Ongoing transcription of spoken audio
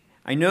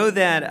I know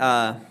that,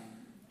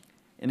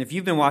 and if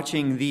you've been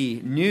watching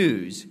the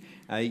news,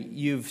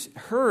 you've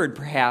heard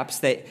perhaps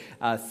that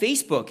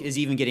Facebook is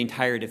even getting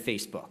tired of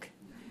Facebook.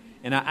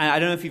 And I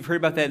don't know if you've heard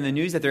about that in the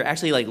news, that they're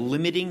actually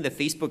limiting the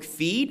Facebook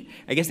feed.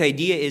 I guess the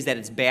idea is that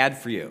it's bad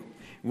for you,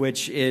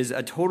 which is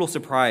a total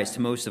surprise to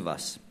most of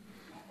us.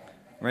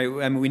 Right?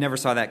 I mean, we never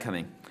saw that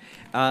coming.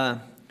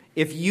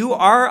 If you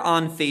are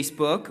on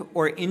Facebook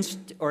or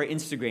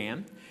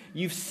Instagram,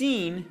 you've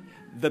seen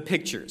the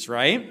pictures,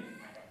 right?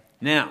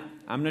 Now,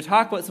 I'm going to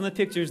talk about some of the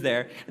pictures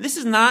there. This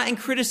is not in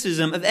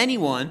criticism of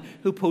anyone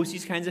who posts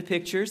these kinds of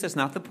pictures. That's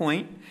not the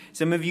point.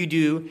 Some of you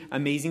do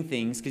amazing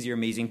things because you're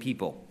amazing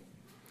people.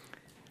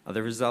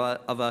 Others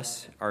of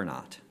us are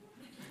not.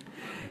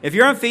 If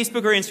you're on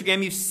Facebook or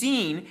Instagram, you've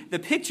seen the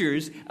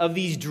pictures of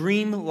these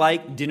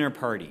dream-like dinner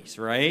parties,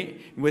 right?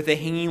 With the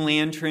hanging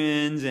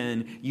lanterns,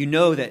 and you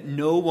know that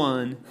no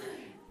one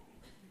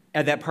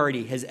at that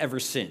party has ever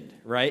sinned,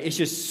 right? It's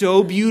just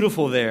so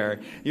beautiful there.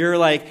 You're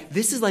like,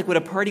 this is like what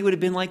a party would have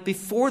been like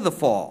before the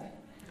fall.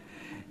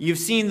 You've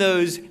seen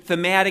those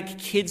thematic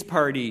kids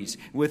parties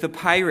with the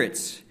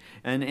pirates.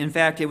 And in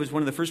fact, it was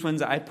one of the first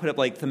ones I put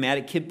up,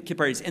 thematic kid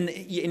parties. And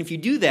if you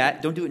do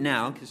that, don't do it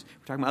now, because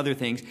we're talking about other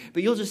things,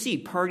 but you'll just see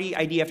party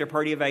idea after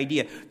party of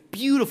idea.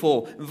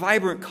 Beautiful,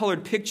 vibrant,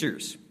 colored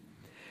pictures.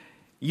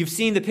 You've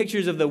seen the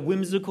pictures of the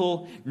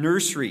whimsical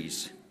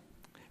nurseries,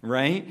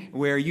 right?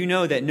 Where you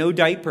know that no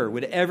diaper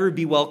would ever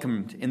be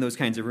welcomed in those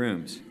kinds of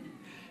rooms.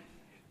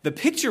 The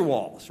picture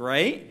walls,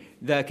 right?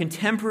 The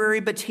contemporary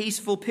but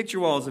tasteful picture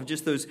walls of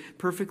just those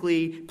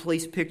perfectly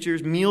placed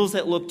pictures. Meals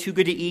that look too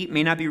good to eat,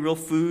 may not be real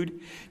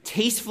food.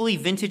 Tastefully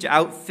vintage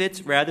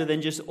outfits rather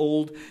than just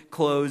old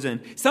clothes.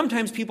 And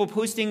sometimes people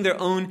posting their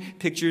own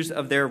pictures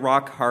of their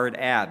rock-hard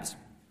abs.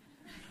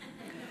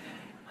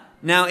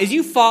 Now, as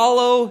you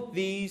follow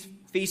these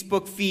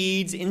Facebook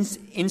feeds,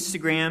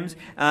 Instagrams,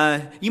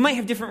 you might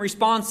have different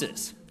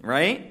responses,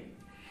 right?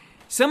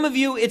 Some of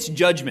you, it's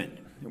judgment.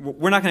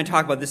 We're not going to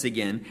talk about this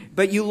again,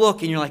 but you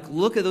look and you're like,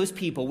 look at those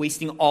people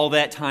wasting all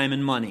that time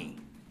and money.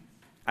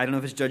 I don't know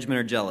if it's judgment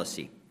or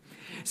jealousy.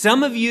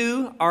 Some of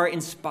you are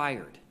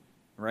inspired,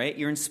 right?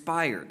 You're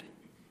inspired.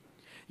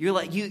 You're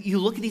like, you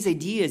look at these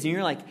ideas and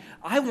you're like,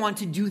 I want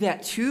to do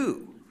that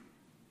too.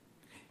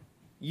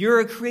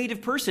 You're a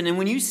creative person, and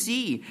when you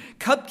see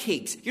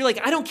cupcakes, you're like,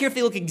 I don't care if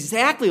they look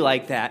exactly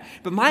like that,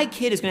 but my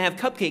kid is going to have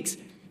cupcakes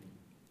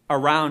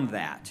around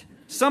that.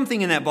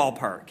 Something in that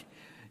ballpark.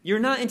 You're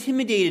not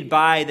intimidated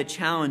by the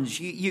challenge.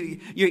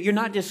 You're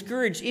not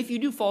discouraged if you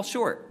do fall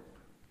short.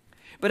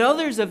 But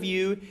others of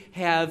you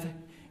have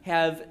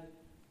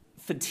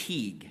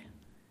fatigue.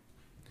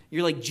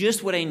 You're like,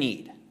 just what I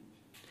need.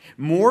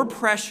 More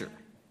pressure.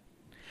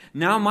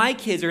 Now my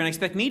kids are going to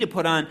expect me to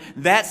put on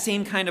that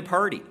same kind of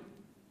party.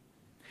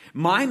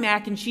 My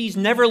mac and cheese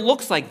never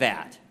looks like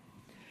that.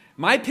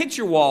 My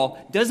picture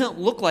wall doesn't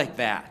look like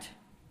that.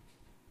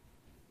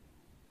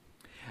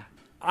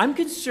 I'm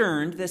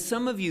concerned that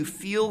some of you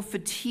feel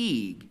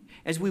fatigue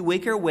as we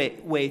make our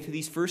way through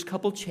these first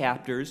couple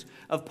chapters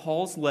of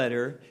Paul's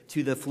letter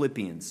to the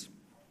Philippians.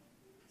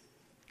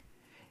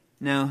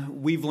 Now,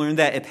 we've learned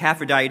that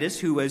Epaphroditus,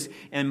 who was,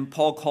 and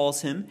Paul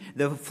calls him,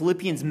 the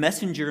Philippians'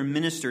 messenger and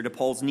minister to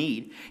Paul's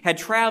need, had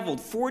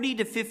traveled 40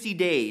 to 50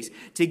 days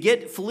to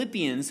get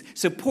Philippians'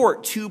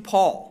 support to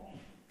Paul.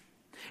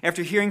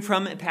 After hearing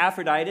from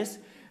Epaphroditus,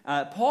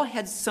 Paul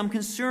had some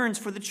concerns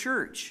for the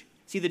church.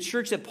 See, the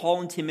church that Paul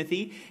and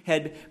Timothy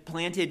had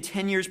planted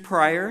 10 years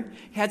prior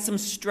had some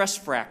stress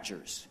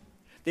fractures.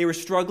 They were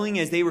struggling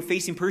as they were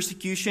facing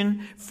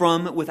persecution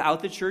from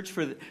without the church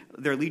for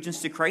their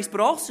allegiance to Christ, but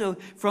also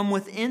from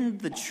within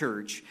the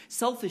church.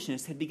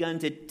 Selfishness had begun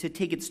to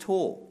take its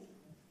toll.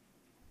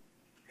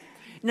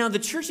 Now, the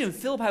church in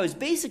Philippi was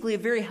basically a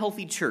very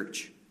healthy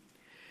church,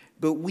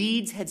 but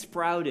weeds had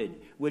sprouted,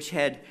 which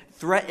had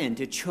threatened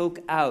to choke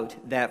out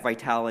that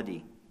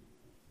vitality.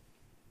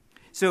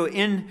 So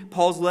in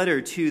Paul's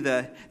letter to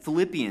the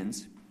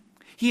Philippians,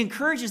 he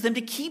encourages them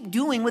to keep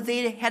doing what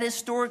they had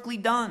historically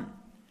done.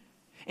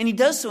 And he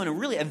does so in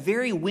a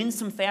very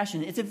winsome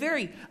fashion. It's a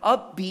very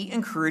upbeat,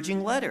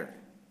 encouraging letter.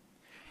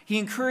 He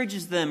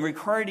encourages them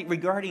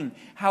regarding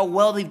how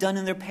well they've done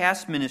in their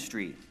past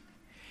ministry.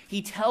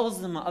 He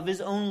tells them of his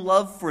own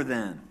love for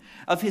them,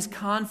 of his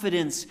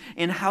confidence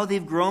in how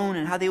they've grown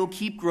and how they will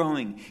keep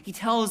growing. He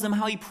tells them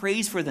how he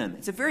prays for them.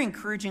 It's a very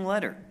encouraging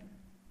letter.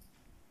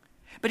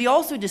 But he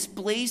also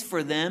displays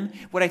for them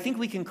what I think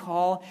we can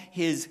call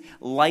his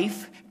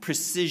life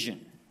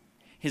precision.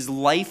 His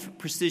life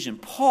precision.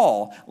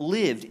 Paul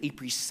lived a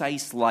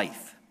precise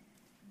life.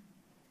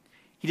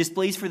 He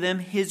displays for them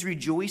his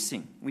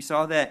rejoicing. We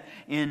saw that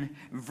in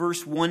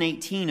verse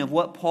 118 of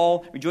what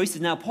Paul rejoices.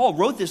 Now, Paul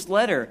wrote this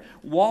letter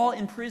while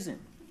in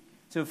prison.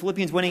 So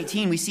Philippians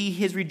 1:18, we see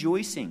his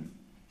rejoicing.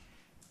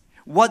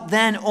 What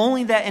then?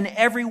 Only that in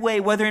every way,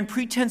 whether in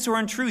pretense or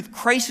in truth,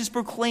 Christ is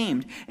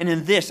proclaimed, and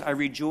in this I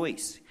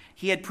rejoice.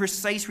 He had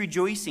precise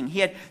rejoicing. He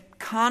had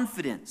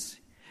confidence.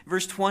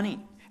 Verse 20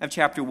 of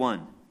chapter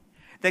 1.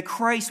 That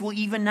Christ will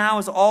even now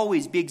as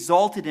always be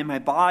exalted in my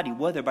body,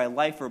 whether by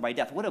life or by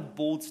death. What a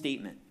bold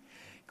statement.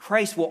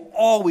 Christ will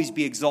always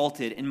be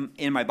exalted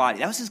in my body.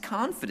 That was his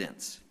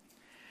confidence.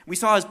 We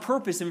saw his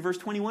purpose in verse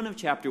 21 of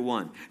chapter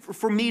 1.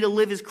 For me to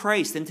live is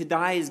Christ and to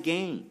die is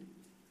gain.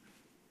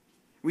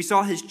 We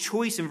saw his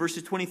choice in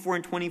verses 24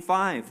 and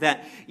 25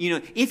 that,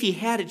 if he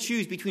had to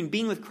choose between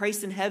being with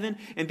Christ in heaven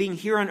and being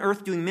here on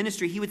earth doing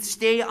ministry, he would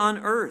stay on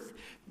earth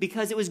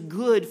because it was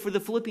good for the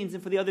Philippians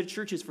and for the other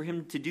churches for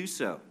him to do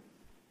so.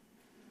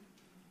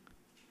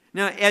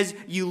 Now, as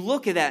you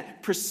look at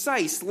that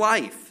precise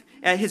life,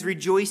 at his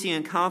rejoicing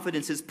and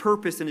confidence, his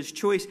purpose and his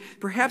choice,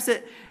 perhaps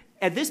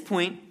at this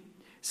point,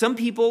 some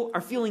people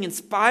are feeling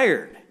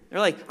inspired.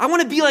 They're like, I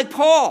want to be like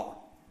Paul.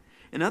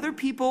 And other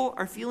people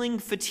are feeling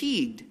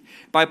fatigued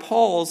by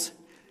Paul's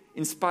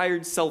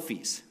inspired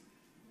selfies.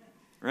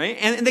 Right?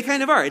 And they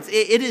kind of are. It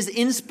is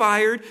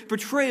inspired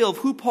portrayal of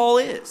who Paul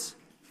is.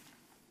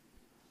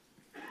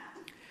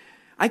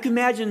 I can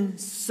imagine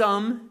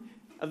some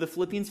of the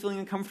Philippians feeling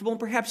uncomfortable, and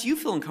perhaps you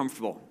feel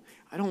uncomfortable.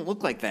 I don't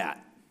look like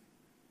that.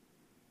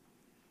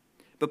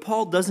 But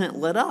Paul doesn't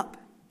let up.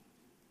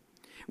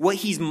 What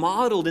he's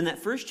modeled in that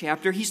first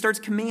chapter, he starts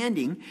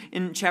commanding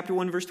in chapter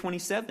 1, verse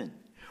 27.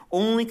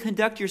 Only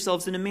conduct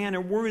yourselves in a manner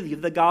worthy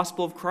of the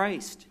gospel of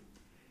Christ.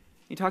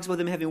 He talks about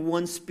them having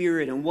one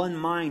spirit and one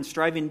mind,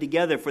 striving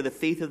together for the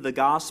faith of the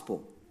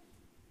gospel.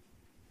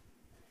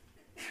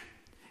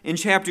 In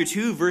chapter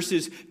 2,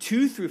 verses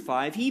 2 through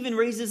 5, he even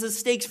raises the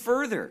stakes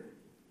further.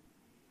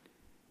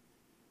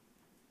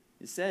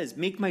 It says,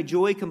 make my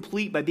joy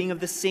complete by being of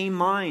the same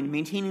mind,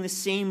 maintaining the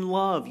same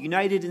love,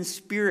 united in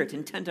spirit,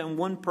 intent on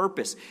one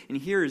purpose. And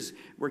here's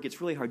where it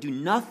gets really hard. Do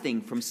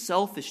nothing from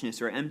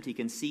selfishness or empty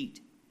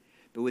conceit,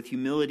 but with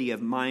humility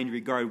of mind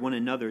regard one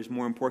another as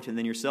more important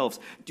than yourselves.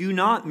 Do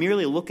not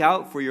merely look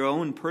out for your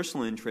own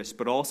personal interests,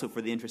 but also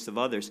for the interests of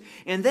others.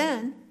 And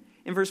then,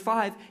 in verse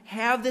 5,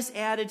 have this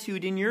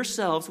attitude in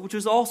yourselves, which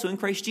was also in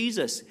Christ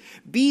Jesus.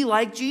 Be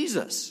like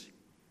Jesus.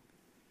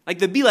 Like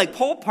the be like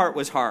Paul part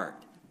was hard.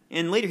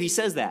 And later he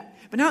says that.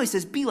 But now he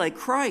says, be like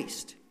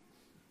Christ.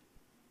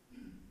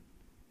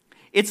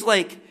 It's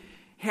like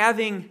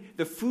having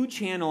the Food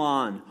Channel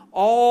on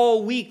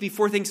all week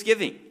before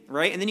Thanksgiving,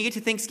 right? And then you get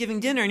to Thanksgiving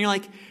dinner and you're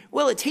like,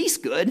 well, it tastes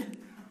good.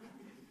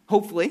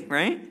 Hopefully,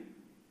 right?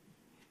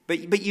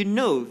 But you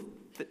know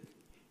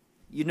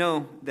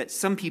that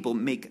some people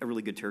make a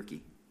really good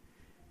turkey.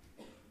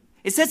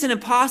 It sets an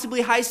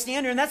impossibly high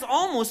standard, and that's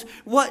almost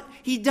what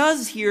he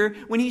does here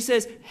when he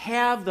says,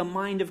 have the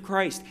mind of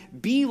Christ.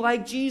 Be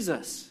like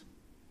Jesus.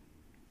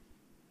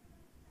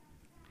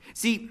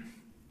 See,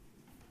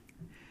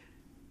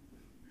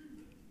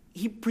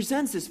 he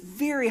presents this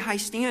very high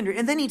standard,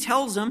 and then he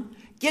tells them,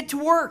 get to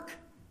work.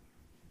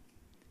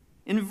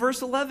 In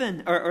verse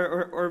 11,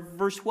 or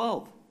verse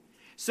 12.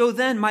 So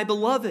then, my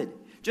beloved,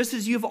 just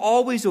as you have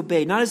always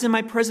obeyed, not as in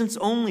my presence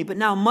only, but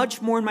now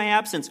much more in my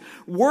absence,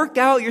 work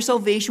out your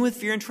salvation with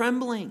fear and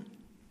trembling.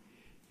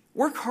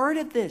 Work hard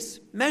at this.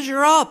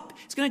 Measure up.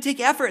 It's going to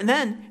take effort.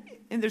 And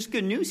there's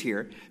good news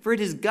here, for it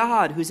is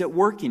God who's at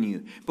work in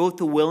you, both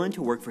to will and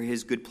to work for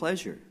his good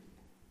pleasure.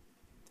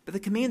 But the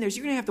command there is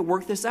you're going to have to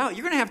work this out.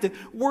 You're going to have to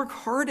work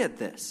hard at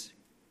this.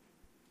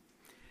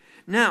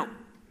 Now,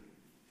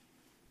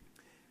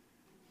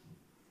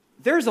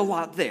 there's a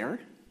lot there,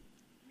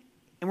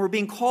 and we're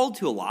being called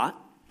to a lot.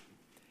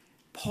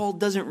 Paul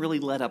doesn't really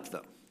let up,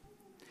 though.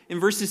 In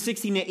verses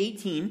 16 to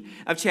 18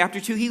 of chapter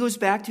 2, he goes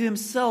back to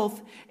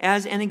himself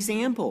as an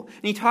example.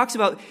 And he talks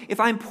about, if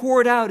I'm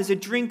poured out as a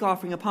drink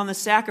offering upon the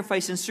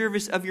sacrifice and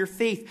service of your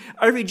faith,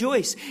 I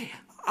rejoice.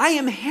 I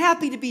am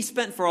happy to be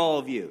spent for all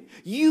of you.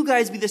 You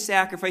guys be the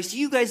sacrifice.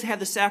 You guys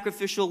have the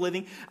sacrificial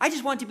living. I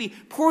just want to be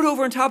poured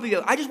over on top of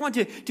you. I just want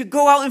to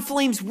go out in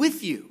flames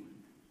with you.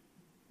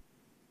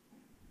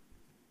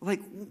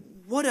 Like,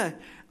 what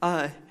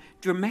a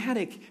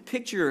dramatic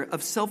picture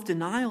of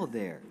self-denial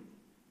there.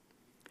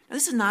 Now,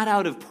 this is not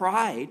out of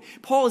pride.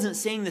 Paul isn't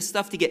saying this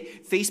stuff to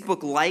get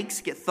Facebook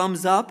likes, get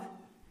thumbs up,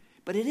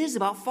 but it is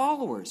about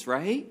followers,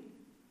 right?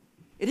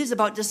 It is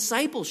about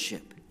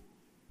discipleship.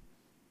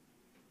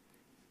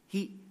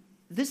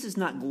 This is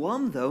not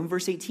glum, though, in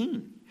verse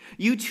 18.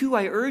 You too,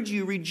 I urge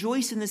you,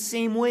 rejoice in the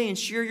same way and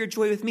share your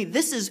joy with me.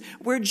 This is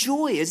where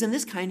joy is in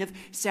this kind of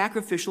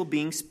sacrificial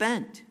being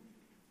spent.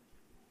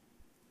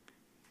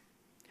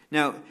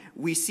 Now,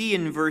 we see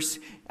in verse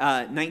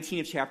 19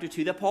 of chapter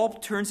 2 that Paul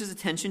turns his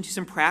attention to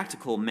some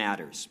practical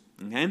matters.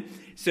 Okay?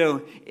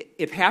 So,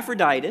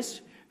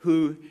 Epaphroditus,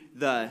 who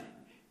the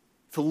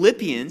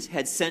Philippians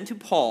had sent to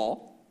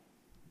Paul,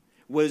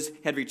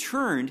 had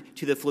returned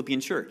to the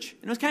Philippian church.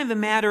 And it was kind of a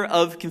matter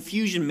of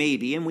confusion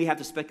maybe, and we have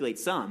to speculate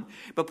some.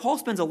 But Paul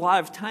spends a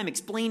lot of time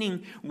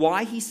explaining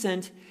why he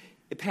sent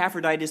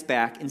Epaphroditus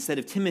back instead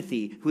of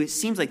Timothy, who it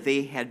seems like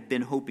they had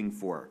been hoping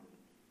for.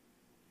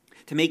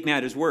 To make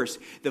matters worse,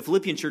 the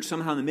Philippian church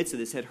somehow in the midst of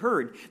this had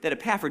heard that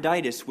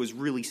Epaphroditus was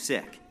really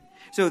sick.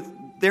 So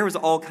there was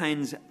all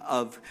kinds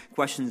of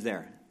questions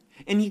there.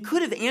 And he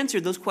could have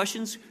answered those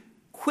questions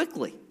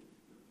quickly.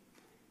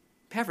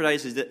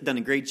 Epaphroditus has done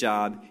a great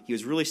job. He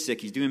was really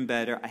sick. He's doing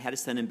better. I had to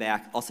send him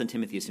back. I'll send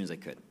Timothy as soon as I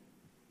could.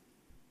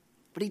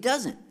 But he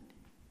doesn't.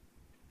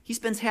 He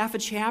spends half a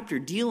chapter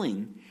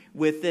dealing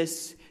with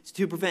this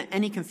to prevent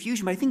any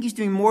confusion, but I think he's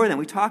doing more than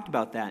we talked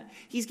about that.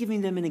 He's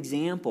giving them an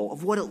example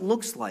of what it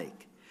looks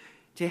like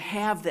to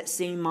have that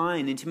same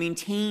mind and to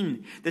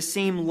maintain the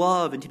same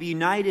love and to be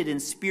united in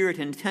spirit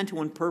and intent to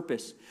one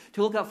purpose,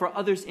 to look out for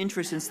others'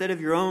 interests instead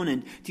of your own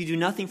and to do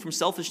nothing from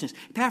selfishness.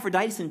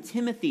 Epaphroditus and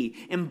Timothy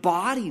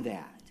embody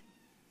that.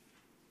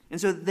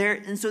 And so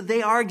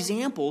they are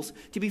examples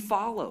to be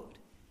followed.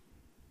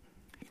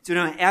 So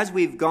now, as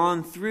we've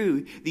gone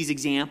through these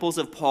examples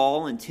of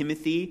Paul and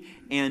Timothy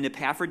and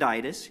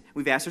Epaphroditus,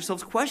 we've asked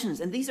ourselves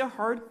questions, and these are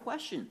hard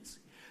questions.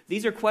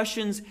 These are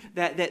questions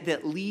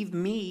that leave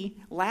me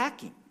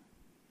lacking.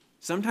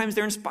 Sometimes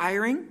they're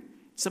inspiring,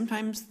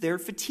 sometimes they're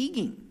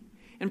fatiguing.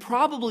 And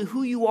probably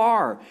who you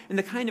are and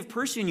the kind of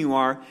person you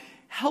are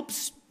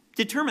helps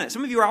determine it.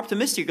 Some of you are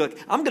optimistic, you're like,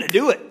 I'm going to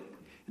do it.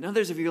 And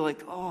others of you are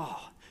like,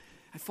 oh,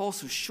 I fall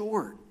so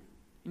short.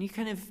 And you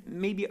kind of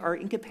maybe are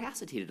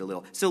incapacitated a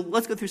little. So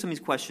let's go through some of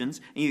these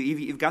questions. And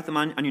you've got them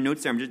on your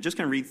notes there. I'm just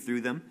going to read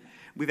through them.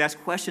 We've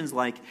asked questions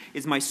like,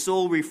 is my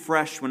soul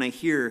refreshed when I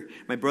hear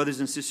my brothers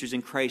and sisters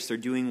in Christ are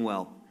doing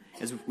well?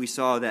 As we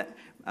saw that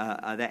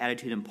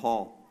attitude in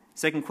Paul.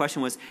 Second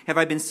question was, have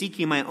I been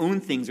seeking my own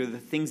things or the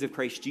things of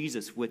Christ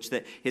Jesus, which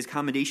that his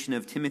commendation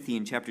of Timothy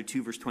in chapter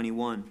 2, verse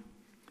 21.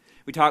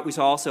 We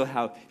saw also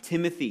how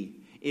Timothy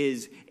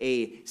is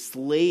a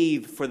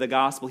slave for the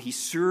gospel. He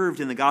served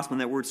in the gospel,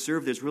 and that word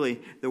served is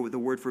really the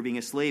word for being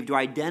a slave. Do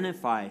I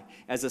identify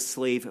as a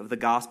slave of the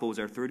gospel was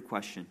our third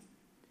question.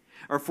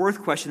 Our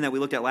fourth question that we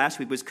looked at last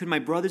week was, could my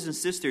brothers and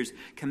sisters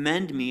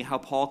commend me how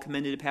Paul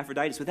commended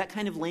Epaphroditus with that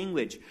kind of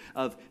language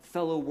of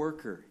fellow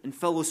worker and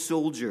fellow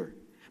soldier,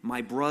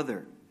 my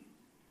brother?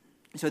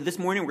 So this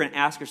morning we're going to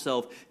ask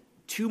ourselves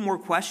two more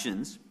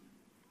questions.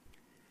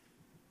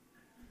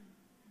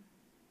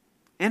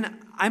 And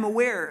I'm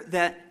aware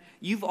that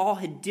you've all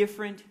had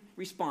different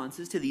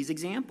responses to these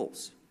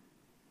examples.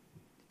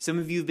 Some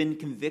of you have been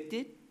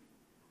convicted.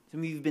 Some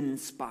of you have been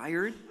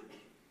inspired.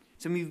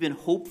 Some of you have been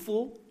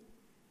hopeful,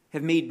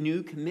 have made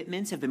new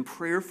commitments, have been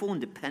prayerful and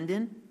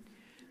dependent.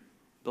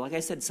 But like I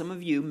said, some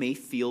of you may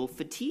feel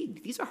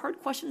fatigued. These are hard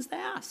questions to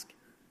ask.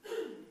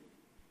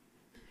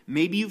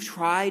 Maybe you've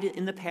tried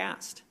in the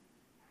past.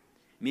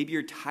 Maybe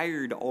you're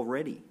tired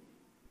already.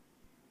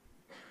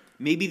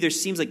 Maybe there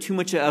seems like too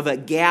much of a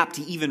gap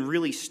to even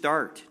really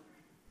start.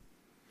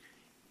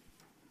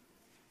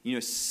 You know,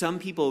 some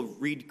people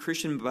read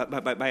Christian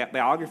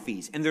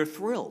biographies and they're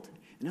thrilled.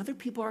 And other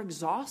people are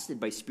exhausted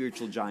by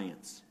spiritual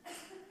giants.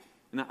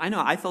 And I know,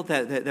 I felt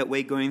that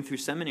way going through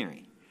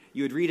seminary.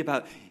 You would read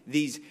about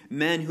these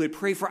men who would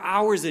pray for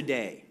hours a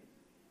day.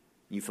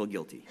 You feel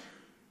guilty,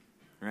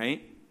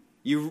 right?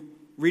 You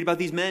read about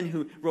these men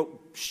who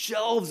wrote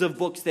shelves of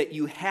books that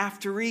you have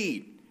to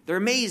read. They're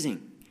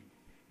amazing.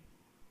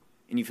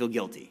 And you feel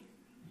guilty.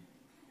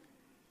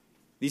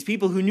 These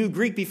people who knew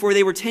Greek before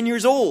they were 10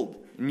 years old,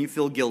 and you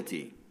feel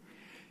guilty.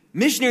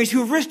 Missionaries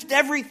who risked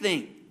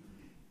everything,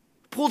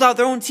 pulled out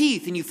their own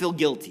teeth, and you feel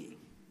guilty.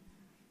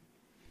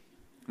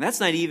 And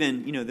that's not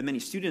even, the many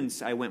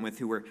students I went with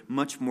who were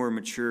much more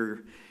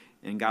mature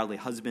and godly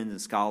husbands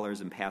and scholars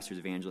and pastors,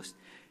 evangelists.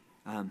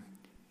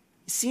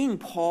 Seeing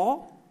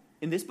Paul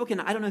in this book,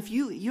 and I don't know if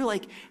you're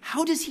like,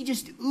 how does he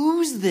just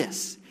ooze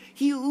this?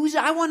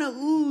 I want to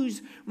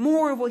ooze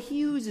more of what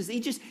he oozes.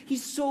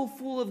 He's so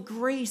full of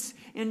grace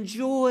and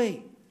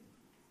joy.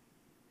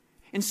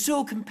 And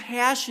so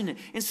compassionate,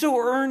 and so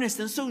earnest,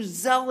 and so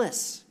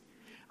zealous.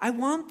 I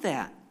want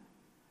that.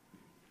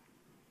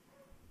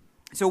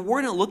 So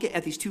we're going to look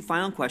at these two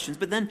final questions,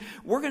 but then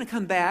we're going to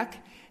come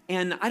back,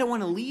 and I don't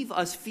want to leave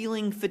us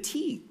feeling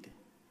fatigued,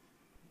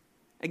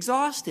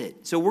 exhausted.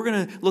 So we're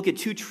going to look at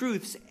two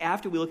truths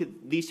after we look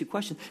at these two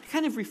questions to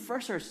kind of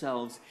refresh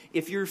ourselves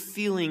if you're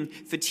feeling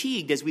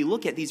fatigued as we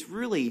look at these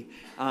really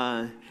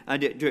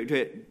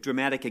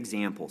dramatic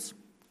examples.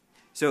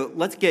 So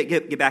let's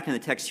get back in the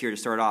text here to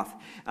start off.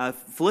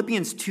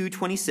 Philippians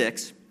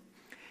 2:26.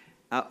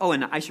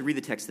 And I should read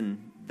the text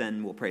and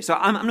then we'll pray. So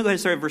I'm going to go ahead and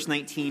start at verse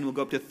 19. We'll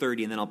go up to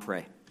 30 and then I'll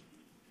pray.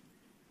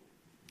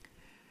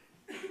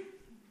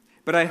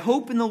 But I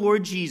hope in the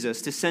Lord Jesus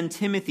to send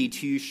Timothy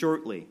to you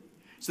shortly,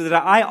 so that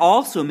I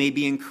also may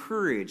be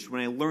encouraged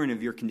when I learn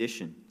of your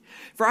condition.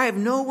 For I have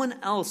no one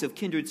else of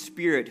kindred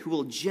spirit who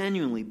will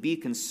genuinely be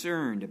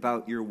concerned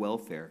about your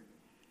welfare.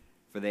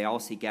 For they all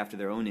seek after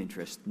their own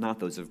interest,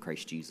 not those of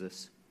Christ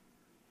Jesus.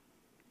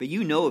 But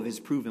you know of his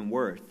proven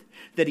worth,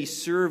 that he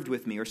served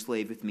with me or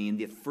slaved with me in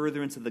the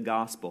furtherance of the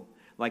gospel,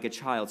 like a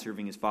child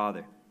serving his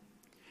father.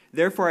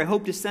 Therefore I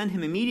hope to send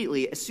him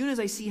immediately as soon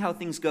as I see how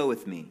things go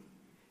with me.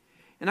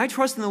 And I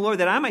trust in the Lord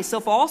that I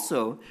myself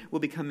also will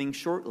be coming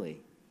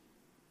shortly.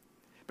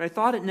 But I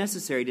thought it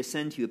necessary to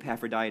send to you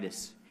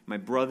Epaphroditus, my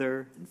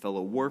brother and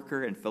fellow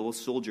worker and fellow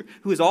soldier,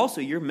 who is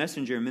also your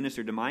messenger and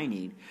minister to my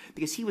need,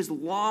 because he was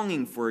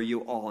longing for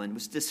you all and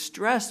was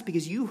distressed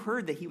because you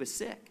heard that he was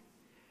sick.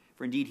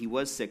 For indeed he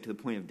was sick to the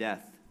point of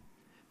death.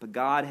 But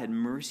God had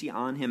mercy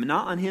on him, and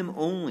not on him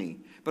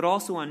only, but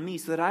also on me,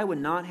 so that I would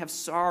not have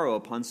sorrow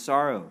upon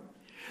sorrow.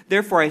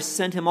 Therefore I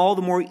sent him all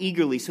the more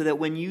eagerly, so that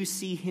when you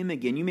see him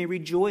again, you may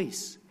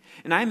rejoice,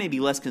 and I may be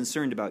less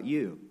concerned about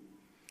you.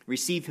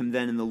 Receive him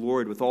then in the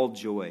Lord with all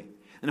joy,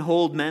 and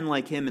hold men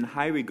like him in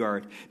high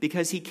regard,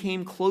 because he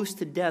came close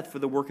to death for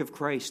the work of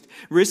Christ,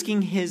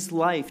 risking his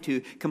life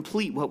to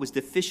complete what was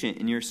deficient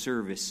in your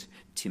service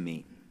to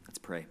me. Let's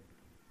pray.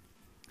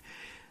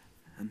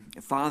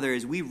 Father,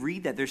 as we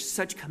read that, there's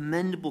such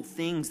commendable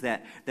things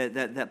that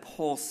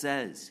Paul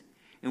says.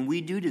 And we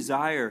do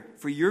desire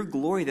for your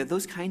glory that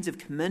those kinds of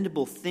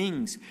commendable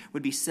things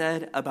would be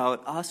said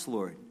about us,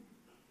 Lord.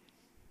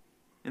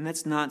 And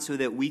that's not so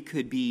that we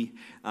could be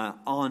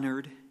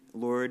honored,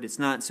 Lord. It's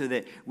not so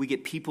that we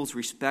get people's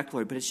respect,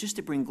 Lord, but it's just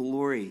to bring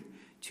glory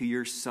to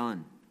your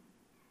Son.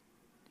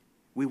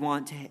 We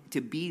want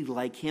to be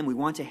like him. We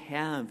want to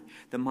have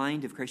the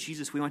mind of Christ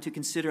Jesus. We want to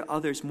consider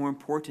others more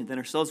important than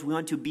ourselves. We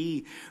want to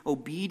be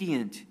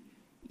obedient,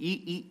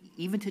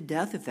 even to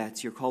death, if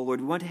that's your call, Lord.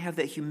 We want to have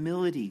that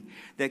humility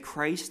that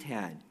Christ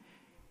had.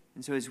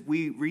 And so as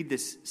we read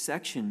this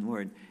section,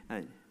 Lord,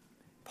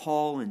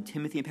 Paul and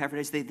Timothy and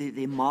Epaphroditus,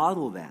 they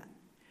model that.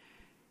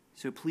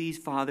 So please,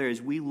 Father,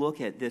 as we look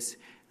at this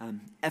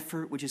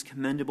effort which is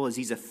commendable, as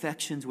these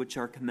affections which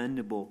are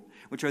commendable,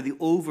 which are the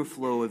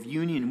overflow of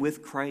union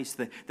with Christ,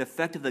 the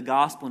effect of the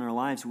gospel in our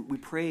lives, we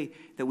pray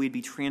that we'd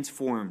be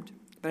transformed.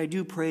 But I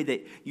do pray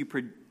that you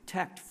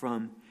protect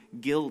from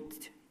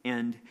guilt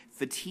and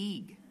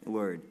fatigue,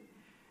 Lord,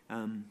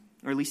 or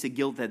at least a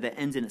guilt that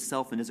ends in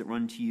itself and doesn't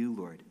run to you,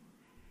 Lord.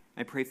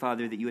 I pray,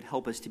 Father, that you would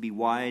help us to be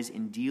wise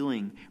in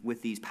dealing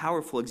with these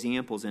powerful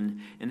examples and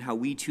how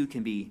we too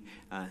can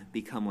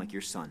become like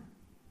your Son.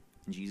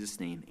 In Jesus'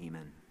 name,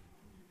 amen.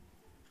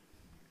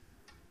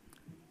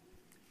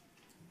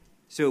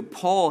 So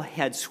Paul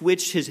had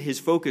switched his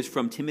focus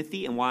from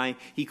Timothy and why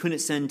he couldn't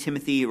send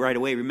Timothy right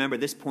away. Remember,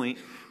 at this point,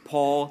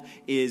 Paul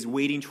is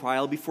waiting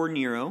trial before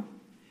Nero.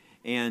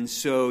 And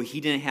so he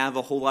didn't have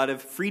a whole lot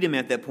of freedom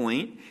at that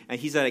point. And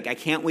he's like, I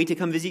can't wait to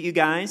come visit you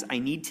guys. I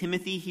need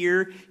Timothy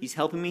here. He's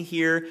helping me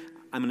here.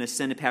 I'm going to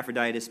send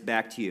Epaphroditus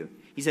back to you.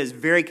 He says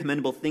very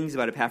commendable things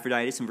about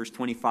Epaphroditus in verse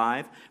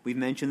 25. We've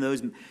mentioned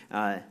those,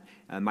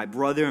 my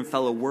brother and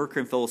fellow worker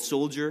and fellow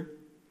soldier.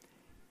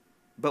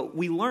 But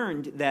we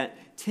learned that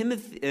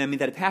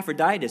that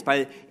Epaphroditus,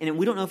 and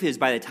we don't know if it was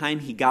by the time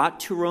he got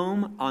to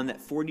Rome on that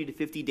 40 to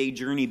 50 day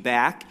journey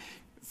back,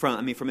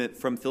 from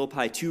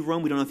Philippi to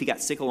Rome. We don't know if he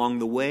got sick along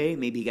the way.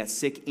 Maybe he got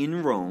sick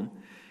in Rome.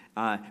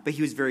 But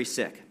he was very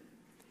sick.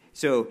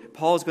 So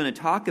Paul is going to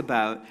talk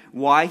about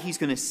why he's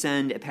going to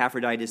send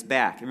Epaphroditus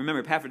back. And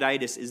remember,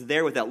 Epaphroditus is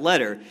there with that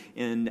letter.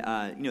 And,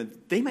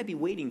 they might be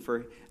waiting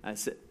for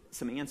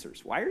some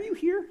answers. Why are you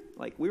here?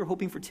 Like, we were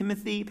hoping for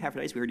Timothy.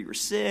 Epaphroditus, we heard you were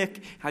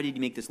sick. How did you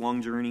make this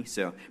long journey?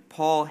 So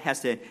Paul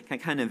has to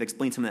kind of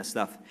explain some of that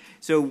stuff.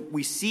 So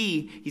we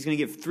see he's going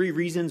to give 3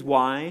 reasons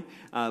why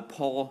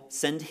Paul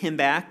sent him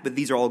back, but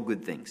these are all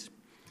good things.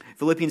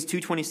 Philippians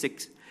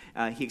 2:26,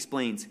 he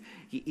explains.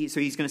 So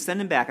he's going to send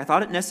him back. I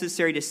thought it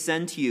necessary to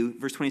send to you,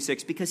 verse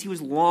 26, because he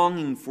was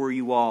longing for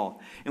you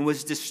all and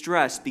was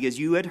distressed because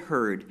you had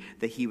heard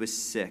that he was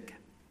sick.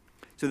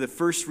 So the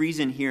first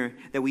reason here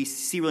that we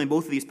see really in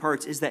both of these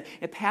parts is that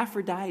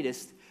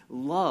Epaphroditus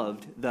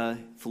loved the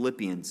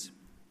Philippians.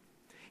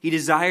 He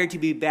desired to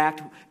be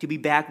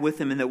back with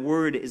them, and that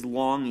word is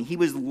longing. He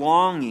was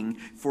longing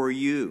for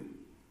you.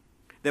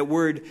 That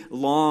word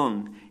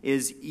long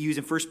is used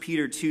in 1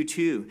 Peter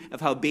 2:2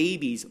 of how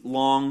babies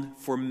long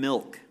for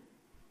milk.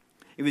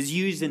 It was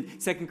used in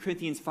 2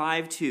 Corinthians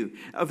 5:2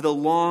 of the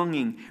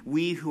longing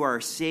we who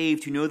are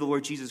saved, who know the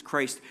Lord Jesus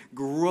Christ,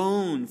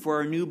 groan for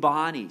our new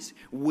bodies,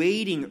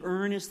 waiting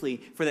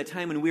earnestly for that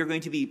time when we are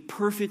going to be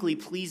perfectly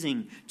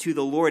pleasing to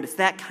the Lord. It's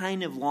that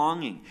kind of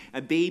longing,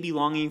 a baby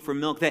longing for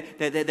milk,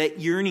 that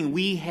yearning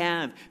we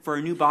have for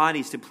our new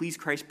bodies to please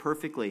Christ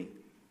perfectly.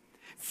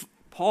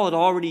 Paul had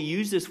already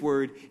used this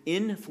word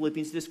in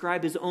Philippians to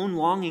describe his own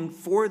longing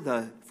for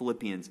the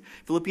Philippians.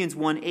 Philippians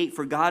 1:8,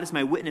 for God is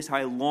my witness how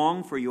I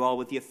long for you all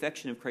with the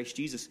affection of Christ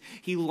Jesus.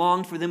 He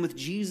longed for them with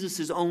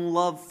Jesus' own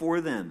love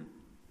for them.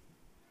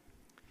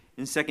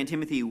 In 2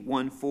 Timothy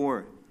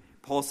 1:4,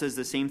 Paul says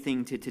the same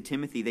thing to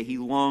Timothy, that he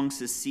longs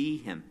to see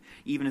him,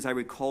 even as I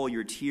recall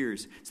your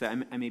tears, so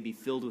that I may be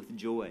filled with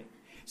joy.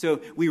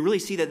 So we really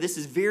see that this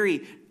is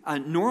very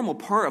normal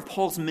part of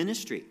Paul's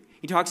ministry.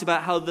 He talks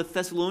about how the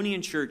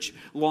Thessalonian church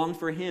longed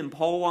for him.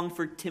 Paul longed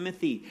for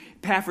Timothy.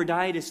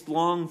 Epaphroditus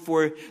longed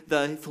for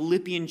the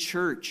Philippian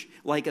church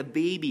like a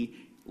baby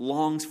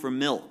longs for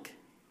milk.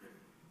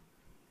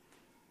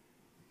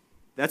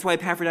 That's why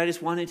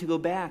Epaphroditus wanted to go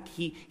back.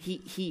 He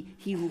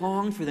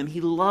longed for them. He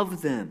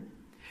loved them.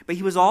 But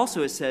he was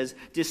also, it says,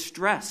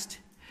 distressed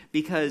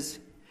because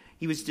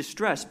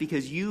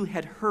you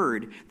had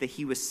heard that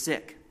he was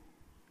sick.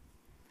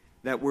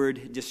 That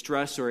word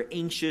distress or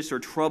anxious or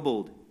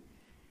troubled.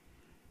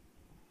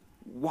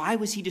 Why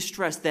was he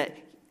distressed that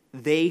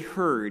they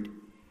heard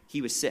he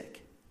was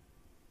sick?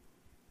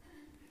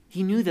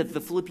 He knew that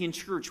the Philippian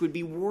church would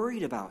be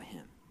worried about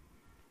him.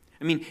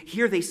 I mean,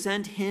 here they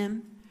sent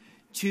him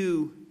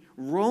to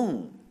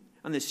Rome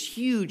on this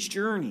huge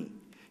journey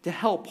to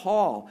help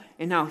Paul,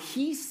 and now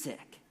he's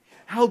sick.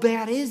 How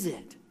bad is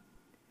it?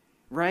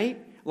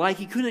 Right? Like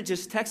he couldn't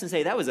just text and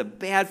say, that was a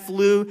bad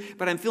flu,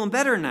 but I'm feeling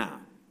better now.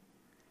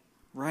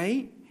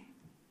 Right?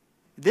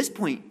 At this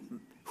point,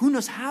 who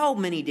knows how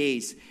many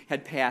days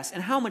had passed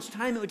and how much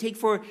time it would take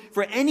for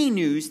any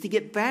news to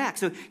get back.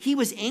 So he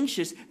was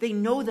anxious. They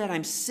know that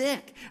I'm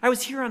sick. I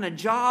was here on a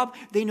job.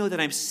 They know that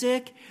I'm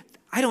sick.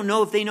 I don't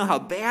know if they know how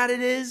bad it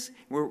is.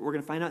 We're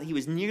going to find out he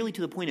was nearly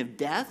to the point of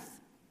death.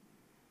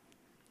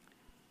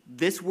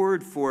 This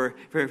word for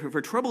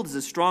troubled is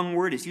a strong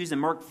word. It's used in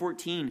Mark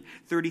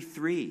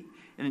 14:33.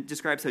 And it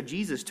describes how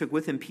Jesus took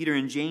with him Peter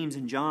and James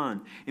and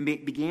John and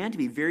began to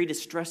be very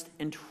distressed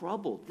and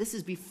troubled. This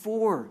is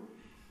before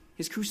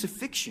his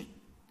crucifixion,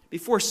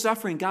 before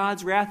suffering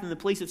God's wrath in the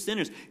place of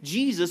sinners.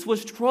 Jesus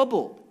was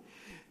troubled.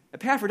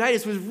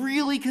 Epaphroditus was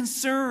really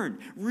concerned,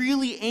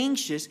 really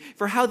anxious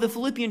for how the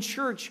Philippian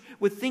church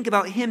would think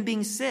about him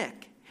being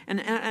sick.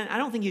 And I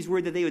don't think he's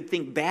worried that they would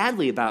think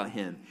badly about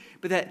him,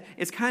 but that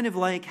it's kind of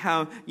like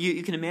how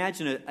you can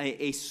imagine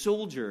a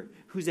soldier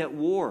who's at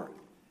war.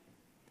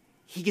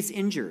 He gets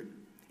injured,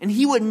 and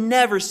he would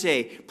never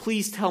say,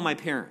 please tell my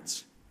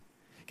parents,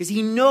 because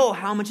he knows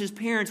how much his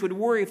parents would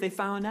worry if they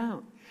found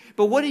out.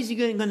 But what is he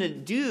going to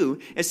do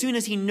as soon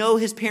as he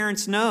knows his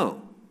parents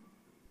know?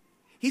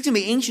 He's going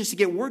to be anxious to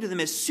get word to them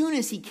as soon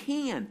as he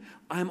can.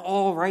 I'm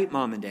all right,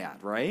 Mom and Dad,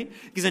 right?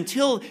 Because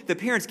until the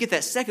parents get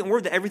that second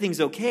word that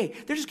everything's okay,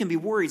 they're just going to be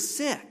worried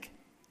sick.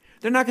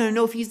 They're not going to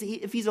know if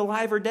he's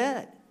alive or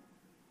dead.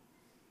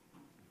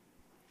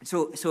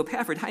 So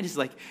Epaphroditus is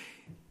like,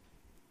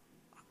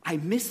 I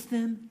miss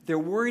them. They're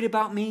worried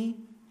about me.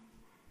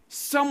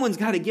 Someone's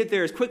got to get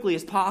there as quickly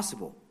as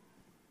possible.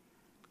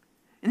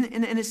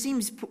 And it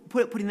seems,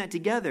 putting that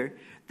together,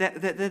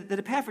 that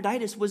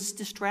Epaphroditus was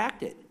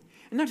distracted.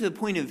 And not to the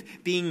point of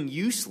being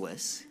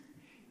useless,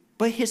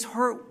 but his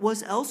heart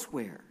was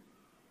elsewhere.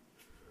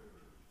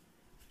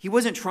 He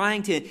wasn't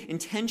trying to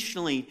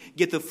intentionally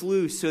get the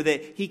flu so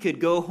that he could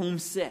go home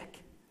sick.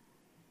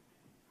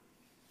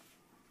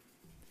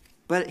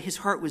 But his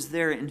heart was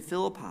there in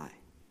Philippi.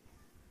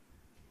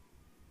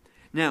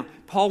 Now,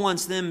 Paul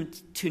wants them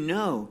to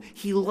know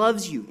he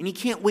loves you and he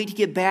can't wait to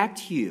get back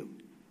to you.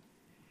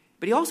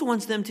 But he also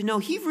wants them to know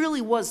he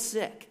really was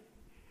sick.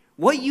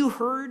 What you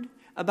heard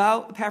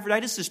about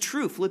Epaphroditus is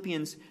true,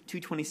 Philippians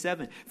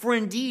 2:27. For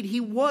indeed,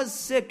 he was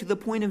sick to the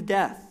point of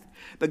death.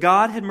 But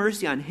God had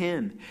mercy on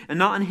him, and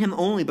not on him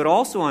only, but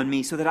also on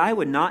me, so that I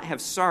would not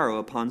have sorrow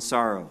upon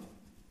sorrow.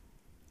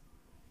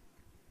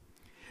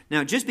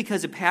 Now, just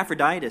because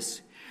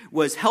Epaphroditus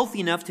was healthy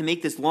enough to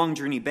make this long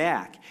journey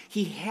back,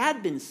 he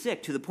had been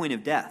sick to the point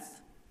of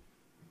death.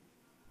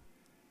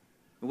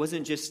 It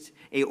wasn't just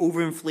an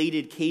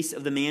overinflated case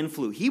of the man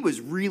flu. He was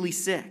really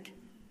sick.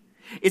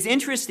 It's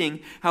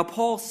interesting how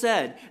Paul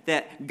said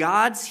that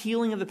God's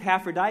healing of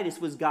Epaphroditus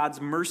was God's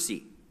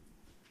mercy.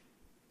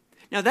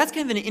 Now, that's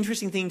kind of an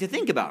interesting thing to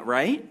think about,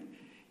 right?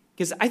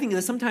 Because I think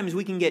that sometimes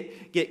we can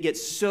get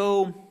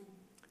so,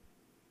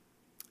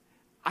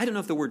 I don't know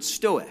if the word's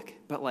stoic,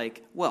 but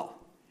like, well,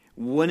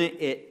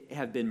 wouldn't it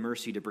have been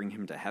mercy to bring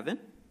him to heaven?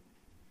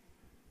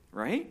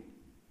 Right?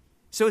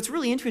 So it's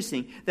really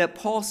interesting that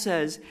Paul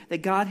says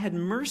that God had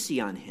mercy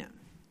on him.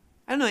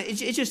 I don't know,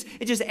 it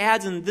just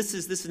adds, and this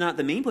is not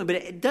the main point, but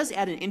it does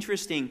add an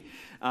interesting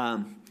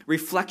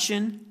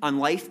reflection on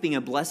life being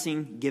a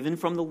blessing given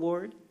from the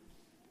Lord.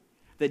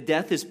 That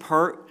death is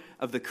part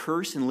of the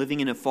curse in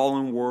living in a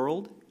fallen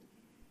world.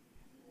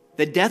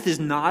 That death is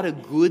not a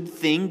good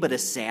thing, but a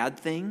sad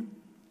thing.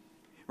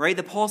 Right?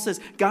 That Paul says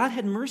God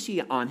had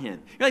mercy on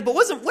him. You're like, but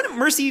wouldn't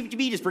mercy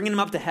be just bringing him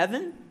up to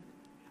heaven?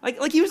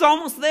 Like he was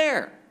almost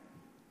there.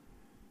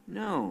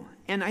 No.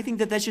 And I think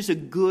that that's just a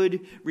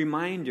good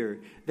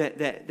reminder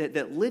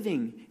that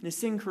living in a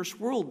sin-cursed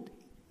world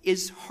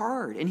is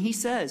hard. And he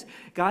says,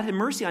 God had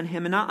mercy on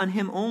him, and not on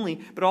him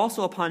only, but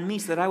also upon me,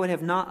 so that I would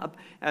have not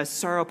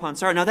sorrow upon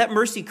sorrow. Now, that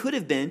mercy could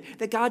have been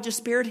that God just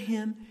spared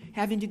him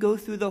having to go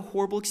through the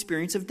horrible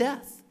experience of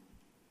death.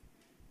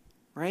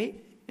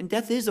 Right? And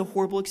death is a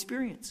horrible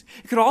experience.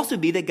 It could also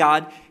be that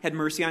God had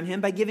mercy on him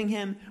by giving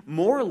him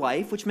more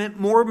life, which meant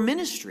more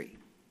ministry.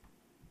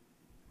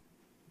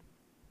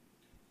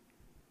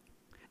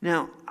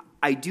 Now,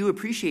 I do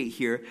appreciate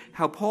here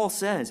how Paul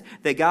says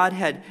that God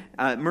had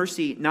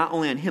mercy not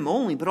only on him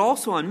only, but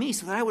also on me,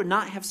 so that I would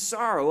not have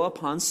sorrow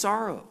upon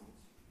sorrow.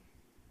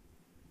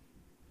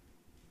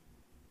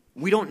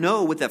 We don't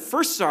know what the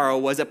first sorrow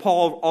was that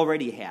Paul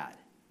already had.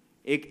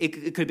 It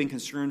could have been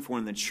concern for one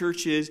of the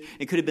churches.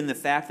 It could have been the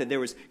fact that there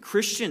was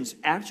Christians,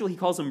 actually he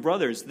calls them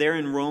brothers, there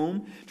in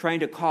Rome,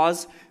 trying to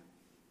cause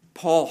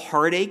Paul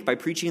heartache by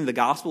preaching the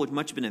gospel, which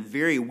must have been a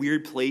very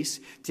weird place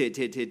to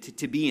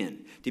be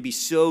in, to be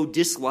so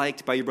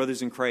disliked by your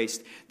brothers in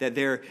Christ that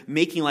they're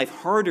making life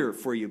harder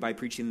for you by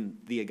preaching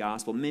the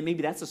gospel.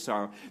 Maybe that's a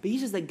sorrow. But he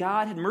says that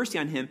God had mercy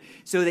on him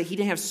so that he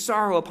didn't have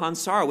sorrow upon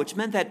sorrow, which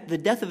meant that the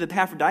death of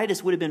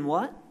Epaphroditus would have been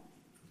what?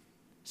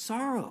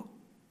 Sorrow.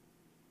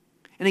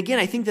 And again,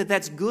 I think that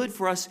that's good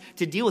for us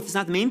to deal with. It's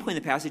not the main point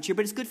of the passage here,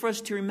 but it's good for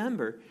us to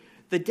remember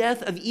the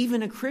death of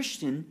even a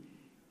Christian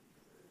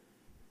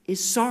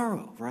is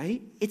sorrow,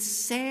 right? It's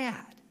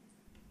sad.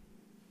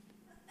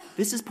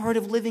 This is part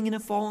of living in a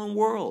fallen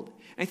world.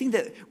 I think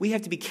that we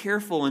have to be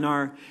careful in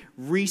our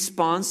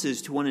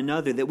responses to one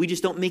another, that we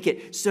just don't make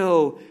it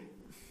so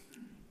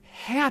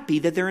happy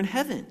that they're in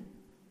heaven.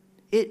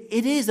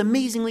 It is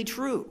amazingly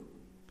true.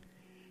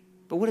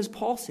 But what does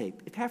Paul say?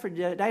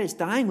 Epaphroditus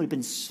dying would have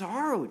been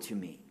sorrow to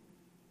me.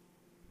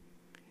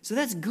 So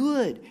that's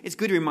good. It's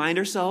good to remind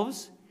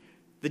ourselves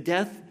the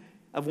death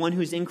of one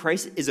who's in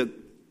Christ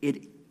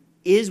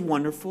is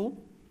wonderful,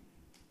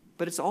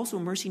 but it's also a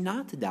mercy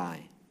not to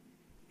die.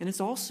 And it's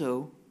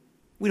also,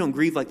 we don't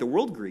grieve like the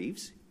world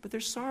grieves, but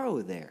there's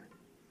sorrow there.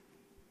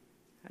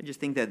 I just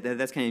think that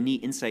that's kind of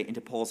neat insight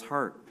into Paul's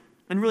heart.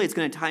 And really, it's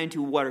going to tie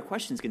into what our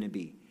question is going to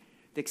be,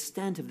 the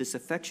extent of this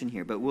affection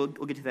here. But we'll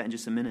get to that in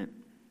just a minute.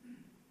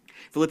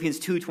 Philippians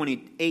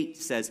 2:28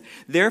 says,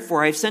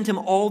 "Therefore I have sent him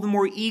all the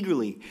more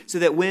eagerly, so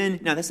that when..."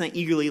 Now, that's not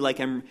eagerly like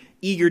I'm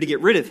eager to get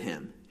rid of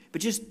him,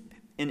 but just...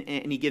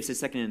 And he gives his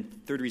second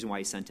and third reason why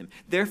he sent him.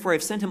 "Therefore,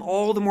 I've sent him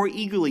all the more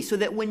eagerly, so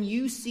that when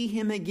you see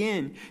him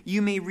again,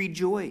 you may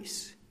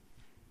rejoice."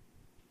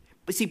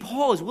 But see,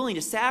 Paul is willing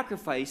to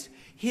sacrifice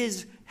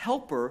his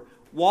helper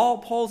while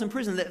Paul's in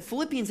prison. The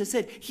Philippians have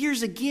said,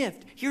 here's a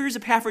gift. Here's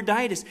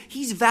Epaphroditus.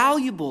 He's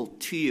valuable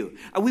to you.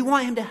 We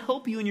want him to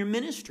help you in your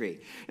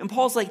ministry. And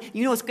Paul's like,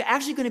 it's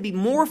actually going to be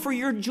more for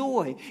your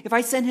joy if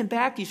I send him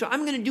back to you. So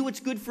I'm going to do what's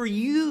good for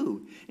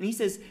you. And he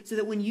says, so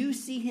that when you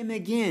see him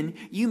again,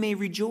 you may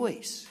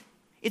rejoice.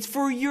 It's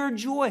for your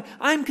joy.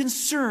 I'm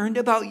concerned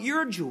about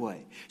your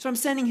joy. So I'm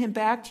sending him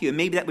back to you. And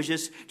maybe that was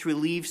just to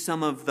relieve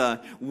some of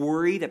the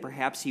worry that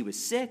perhaps he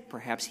was sick,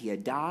 perhaps he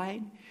had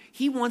died.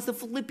 He wants the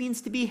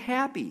Philippians to be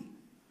happy.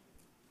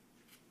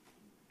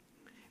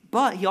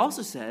 But he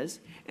also says,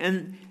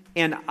 and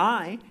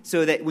I,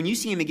 so that when you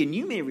see him again,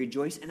 you may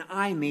rejoice, and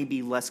I may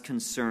be less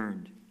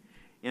concerned.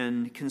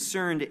 And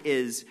concerned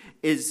is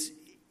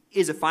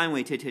a fine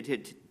way to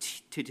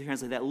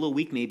translate that, a little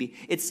weak maybe.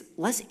 It's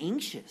less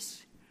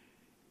anxious.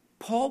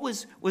 Paul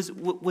was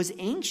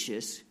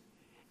anxious,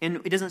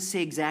 and it doesn't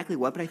say exactly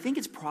what, but I think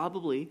it's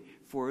probably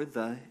for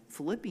the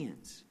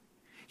Philippians.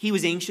 He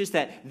was anxious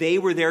that they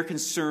were there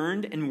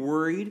concerned and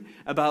worried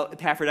about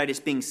Epaphroditus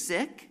being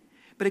sick.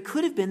 But it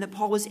could have been that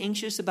Paul was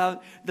anxious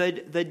about the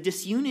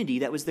disunity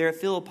that was there at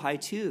Philippi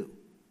too.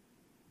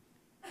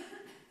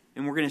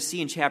 And we're going to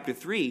see in chapter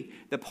 3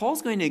 that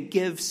Paul's going to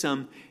give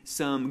some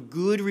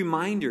good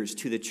reminders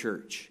to the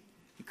church.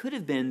 It could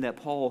have been that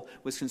Paul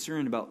was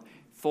concerned about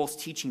false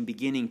teaching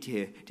beginning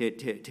to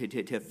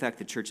affect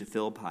the church at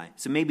Philippi.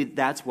 So maybe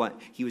that's what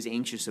he was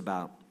anxious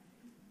about.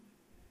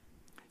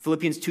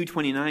 Philippians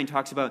 2:29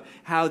 talks about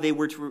how they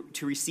were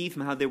to receive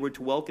him, how they were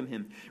to welcome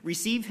him.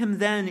 "Receive him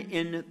then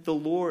in the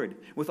Lord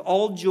with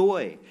all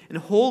joy, and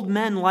hold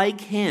men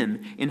like him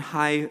in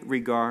high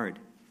regard."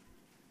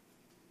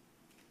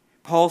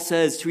 Paul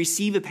says to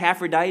receive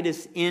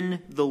Epaphroditus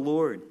in the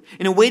Lord,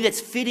 in a way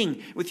that's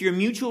fitting with your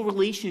mutual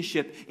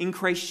relationship in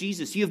Christ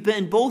Jesus. You have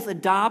been both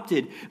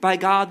adopted by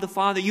God the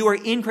Father. You are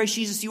in Christ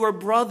Jesus. You are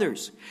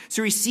brothers.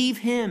 So receive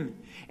him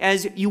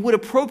as you would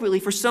appropriately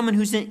for someone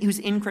who's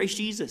in Christ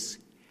Jesus.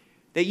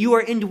 That you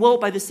are indwelt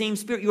by the same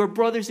Spirit. You are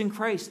brothers in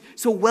Christ.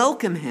 So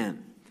welcome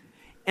him.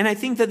 And I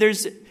think that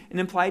there's an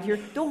implied here,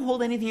 don't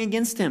hold anything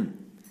against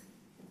him.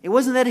 It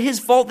wasn't that his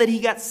fault that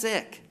he got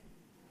sick.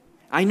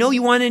 I know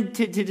you wanted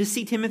to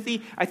see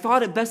Timothy. I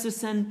thought it best to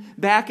send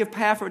back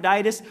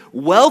Epaphroditus.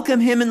 Welcome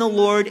him in the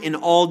Lord in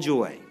all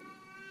joy.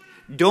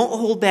 Don't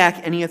hold back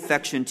any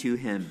affection to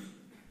him.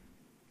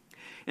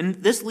 And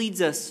this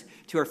leads us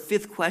to our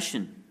fifth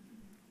question.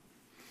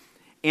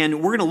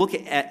 And we're going to look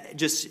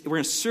we're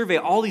going to survey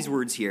all these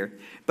words here.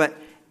 But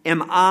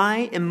am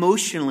I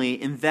emotionally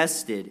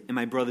invested in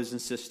my brothers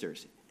and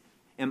sisters?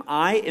 Am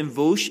I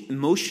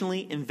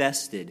emotionally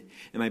invested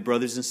in my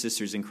brothers and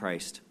sisters in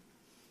Christ?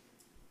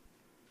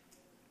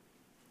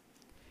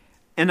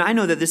 And I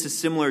know that this is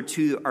similar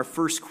to our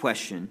first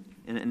question,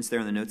 and it's there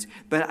in the notes.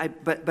 But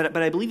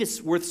I believe it's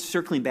worth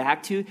circling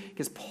back to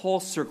because Paul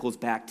circles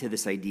back to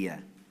this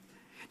idea.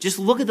 Just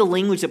look at the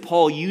language that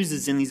Paul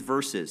uses in these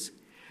verses.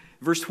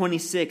 Verse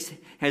 26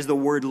 has the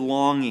word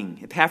longing.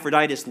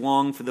 Epaphroditus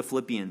longed for the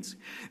Philippians.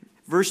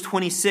 Verse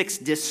 26,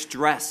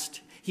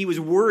 distressed. He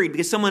was worried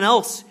because someone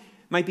else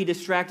might be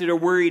distracted or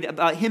worried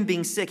about him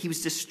being sick. He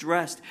was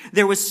distressed.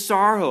 There was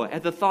sorrow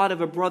at the thought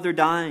of a brother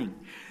dying.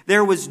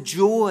 There was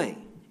joy.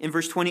 In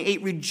verse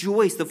 28,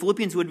 rejoice. The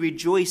Philippians would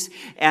rejoice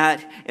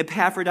at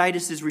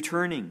Epaphroditus'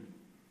 returning.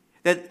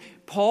 That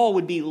Paul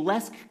would be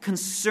less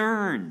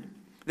concerned.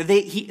 That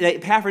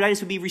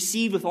Epaphroditus would be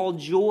received with all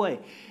joy.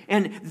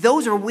 And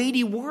those are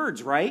weighty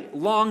words, right?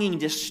 Longing,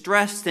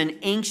 distressed, and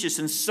anxious,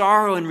 and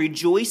sorrow, and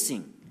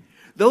rejoicing.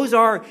 Those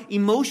are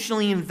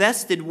emotionally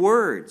invested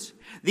words.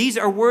 These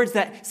are words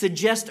that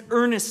suggest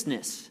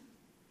earnestness,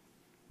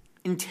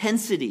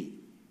 intensity,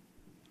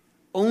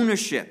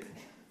 ownership,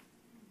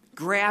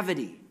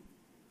 gravity,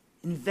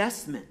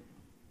 investment.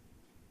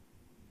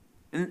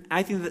 And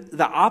I think that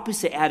the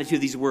opposite attitude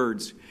of these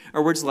words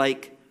are words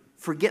like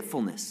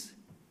forgetfulness,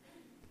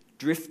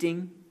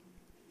 drifting,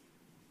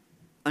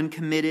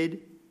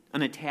 uncommitted,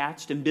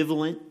 unattached,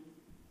 ambivalent,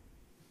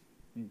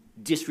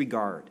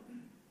 disregard.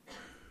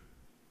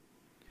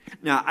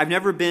 Now, I've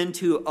never been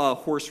to a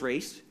horse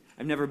race.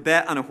 I've never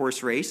bet on a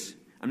horse race.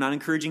 I'm not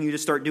encouraging you to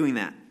start doing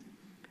that.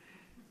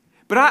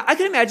 But I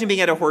can imagine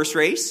being at a horse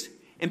race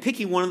and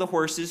picking one of the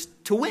horses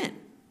to win,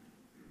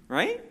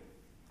 right?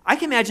 I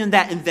can imagine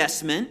that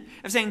investment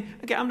of saying,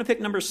 okay, I'm going to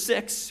pick number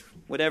 6,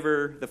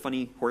 whatever the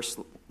funny horse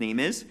name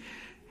is.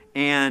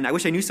 And I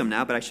wish I knew some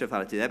now, but I should have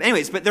thought to do that. But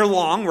anyways, but they're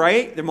long,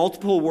 right? They're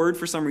multiple word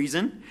for some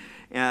reason.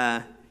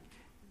 And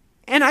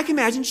I can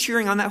imagine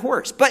cheering on that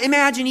horse. But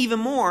imagine even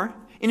more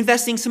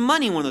investing some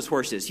money in one of those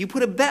horses. You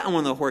put a bet on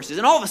one of the horses,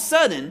 and all of a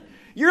sudden,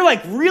 you're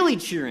like really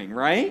cheering,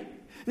 right?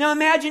 Now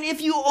imagine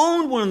if you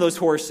owned one of those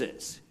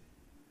horses.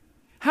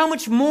 How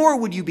much more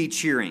would you be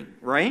cheering,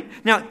 right?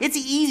 Now, it's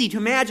easy to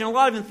imagine a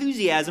lot of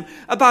enthusiasm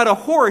about a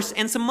horse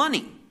and some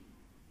money.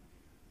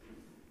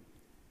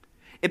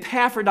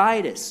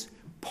 Epaphroditus,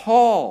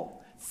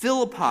 Paul,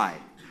 Philippi,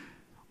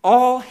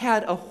 all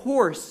had a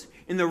horse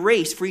in the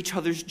race for each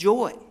other's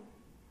joy,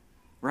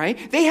 right?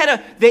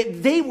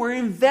 They were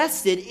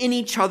invested in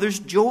each other's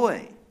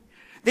joy.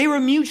 They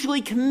were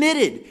mutually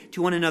committed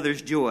to one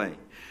another's joy.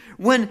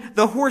 When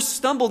the horse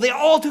stumbled, they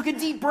all took a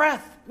deep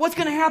breath. What's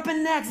going to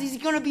happen next? Is he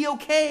going to be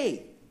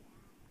okay?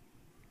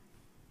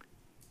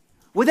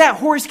 Would that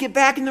horse get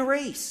back in the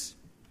race?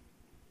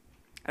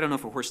 I don't know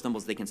if a horse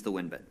stumbles, they can still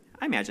win, but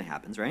I imagine it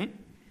happens, right?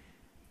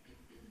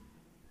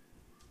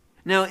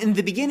 Now, in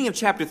the beginning of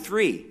chapter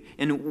 3,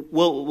 and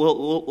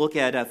we'll look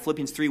at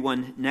Philippians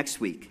 3:1 next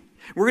week,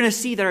 we're going to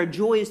see that our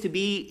joy is to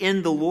be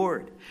in the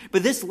Lord.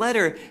 But this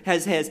letter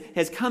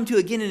has come to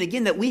again and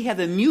again that we have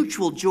a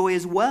mutual joy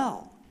as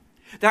well.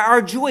 That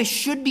our joy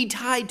should be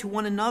tied to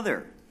one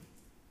another.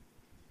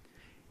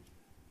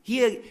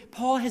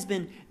 Paul has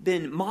been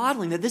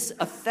modeling that this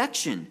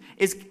affection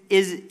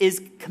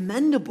is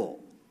commendable.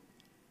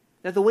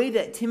 That the way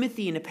that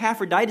Timothy and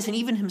Epaphroditus and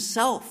even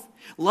himself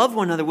loved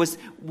one another was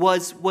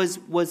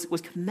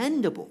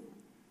commendable.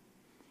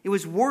 It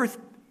was worth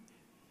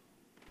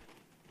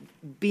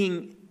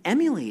being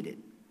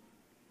emulated.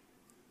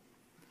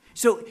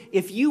 So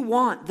if you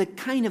want the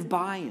kind of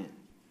buy-in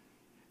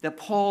that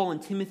Paul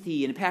and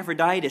Timothy and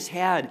Epaphroditus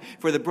had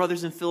for the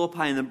brothers in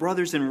Philippi and the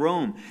brothers in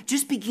Rome,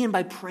 just begin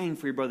by praying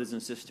for your brothers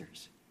and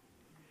sisters.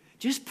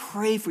 Just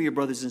pray for your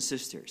brothers and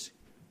sisters.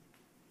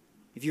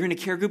 If you're in a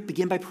care group,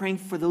 begin by praying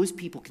for those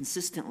people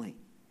consistently.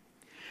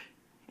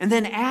 And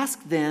then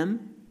ask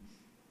them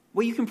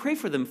what you can pray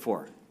for them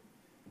for.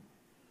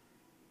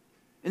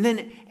 And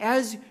then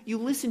as you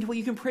listen to what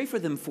you can pray for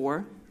them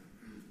for,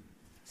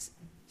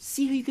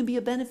 see how you can be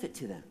a benefit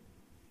to them.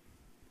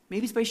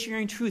 Maybe it's by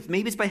sharing truth.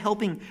 Maybe it's by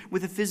helping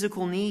with a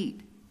physical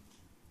need.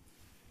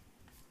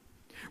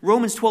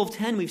 Romans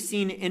 12:10, we've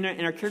seen in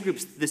our care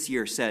groups this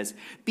year, says,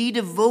 be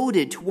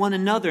devoted to one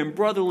another in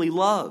brotherly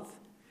love.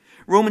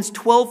 Romans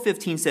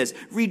 12:15 says,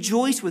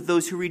 rejoice with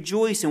those who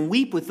rejoice and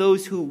weep with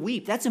those who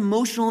weep. That's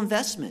emotional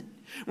investment.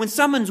 When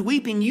someone's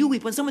weeping, you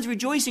weep. When someone's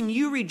rejoicing,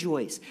 you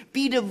rejoice.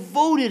 Be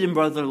devoted in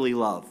brotherly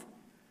love.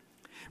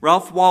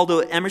 Ralph Waldo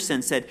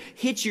Emerson said,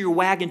 hitch your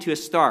wagon to a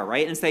star,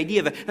 right? And it's the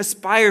idea of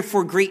aspire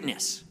for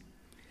greatness.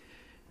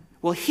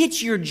 Well,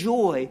 hitch your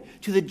joy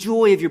to the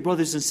joy of your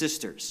brothers and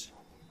sisters.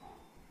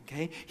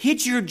 Okay?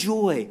 Hitch your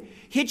joy,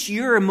 hitch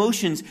your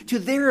emotions to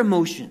their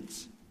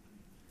emotions.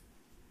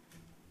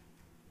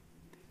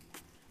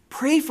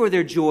 Pray for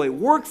their joy,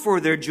 work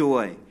for their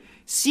joy,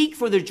 seek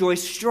for their joy,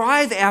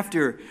 strive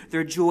after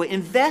their joy,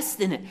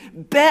 invest in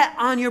it, bet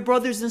on your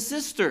brothers and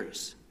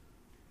sisters.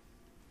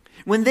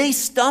 When they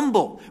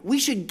stumble, we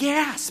should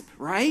gasp,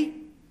 right?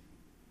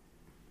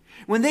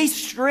 When they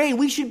stray,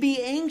 we should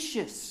be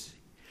anxious.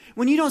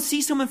 When you don't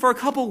see someone for a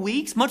couple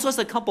weeks, much less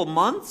a couple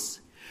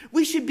months,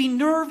 we should be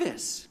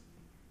nervous.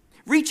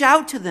 Reach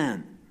out to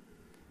them.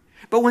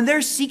 But when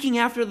they're seeking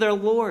after their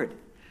Lord,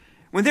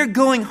 when they're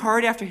going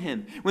hard after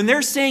Him, when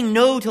they're saying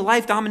no to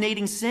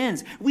life-dominating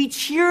sins, we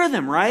cheer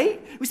them,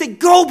 right? We say,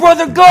 go,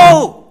 brother,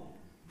 go!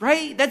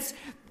 Right? That's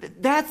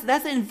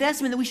an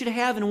investment that we should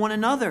have in one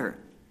another.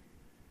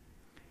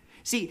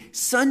 See,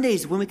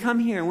 Sundays, when we come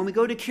here, and when we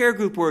go to care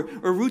group or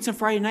Roots on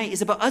Friday night,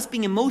 is about us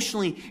being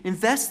emotionally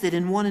invested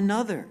in one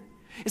another.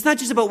 It's not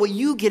just about what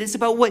you get, it's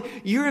about what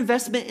your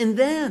investment in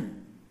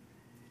them.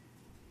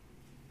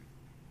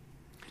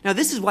 Now,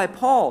 this is why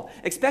Paul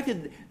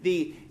expected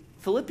the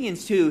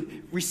Philippians to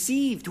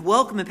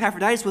welcome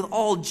Epaphroditus with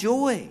all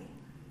joy.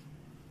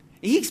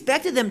 He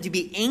expected them to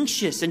be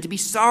anxious and to be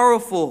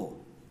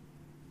sorrowful,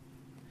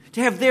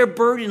 to have their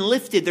burden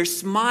lifted, their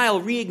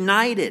smile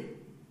reignited.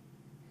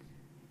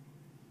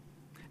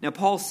 Now,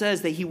 Paul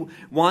says that he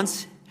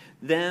wants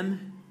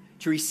them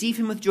to receive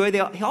him with joy.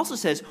 He also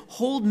says,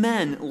 hold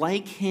men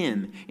like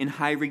him in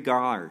high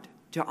regard,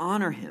 to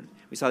honor him.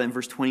 We saw that in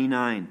verse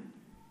 29.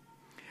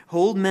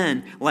 Hold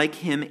men like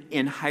him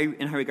in high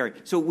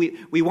regard. So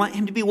we want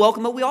him to be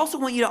welcome, but we also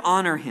want you to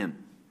honor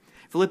him.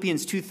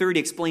 Philippians 2:30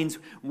 explains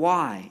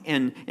why.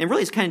 And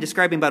really it's kind of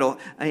describing about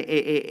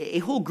a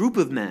whole group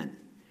of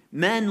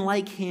men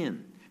like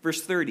him.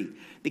 Verse 30,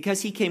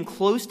 because he came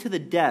close to the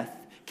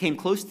death, came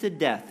close to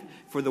death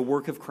for the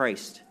work of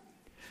Christ,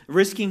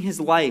 risking his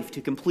life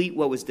to complete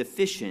what was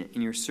deficient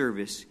in your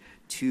service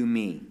to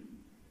me.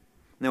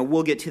 Now,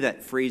 we'll get to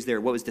that phrase there,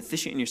 what was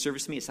deficient in your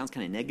service to me. It sounds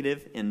kind of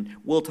negative, and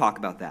we'll talk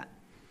about that.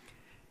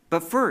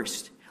 But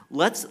first,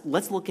 let's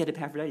look at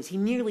Epaphroditus. He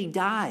nearly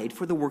died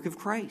for the work of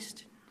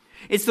Christ.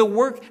 It's the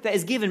work that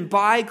is given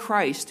by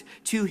Christ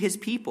to his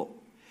people.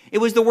 It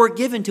was the work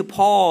given to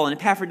Paul and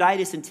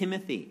Epaphroditus and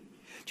Timothy,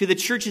 to the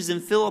churches in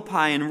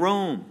Philippi and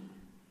Rome,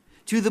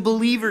 to the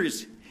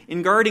believers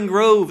in Garden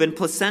Grove and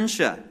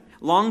Placentia,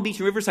 Long Beach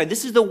and Riverside.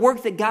 This is the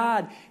work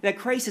that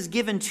Christ has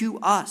given to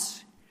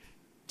us,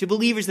 to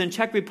believers in the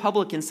Czech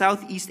Republic and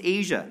Southeast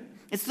Asia.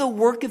 It's the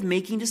work of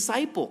making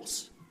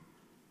disciples.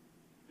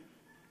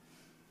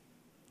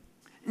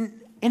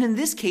 And in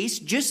this case,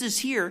 just as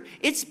here,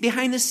 it's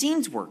behind the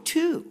scenes work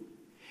too.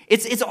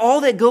 It's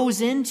all that goes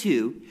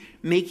into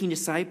making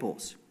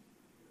disciples.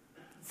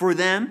 For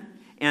them,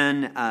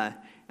 and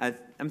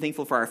I'm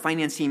thankful for our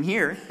finance team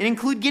here, it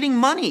included getting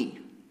money,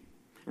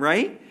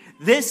 right?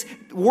 This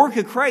work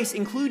of Christ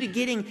included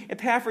getting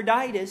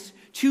Epaphroditus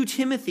to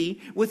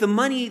Timothy with the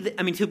money,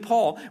 to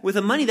Paul, with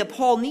the money that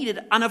Paul needed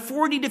on a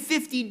 40 to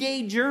 50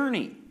 day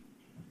journey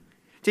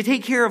to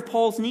take care of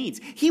Paul's needs.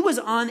 He was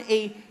on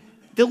a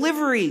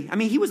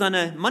he was on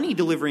a money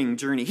delivering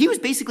journey. He was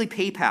basically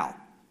PayPal.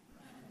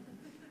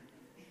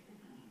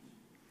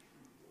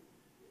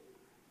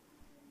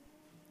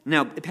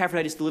 Now,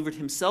 Epaphroditus delivered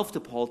himself to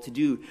Paul to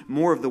do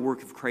more of the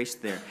work of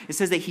Christ there. It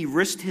says that he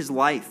risked his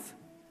life.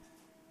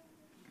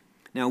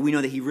 Now, we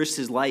know that he risked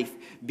his life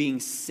being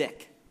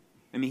sick.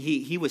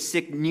 He was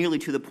sick nearly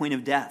to the point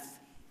of death.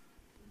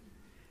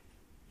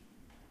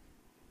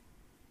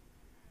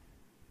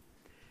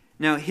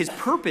 Now, his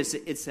purpose,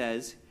 it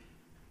says,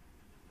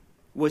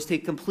 was to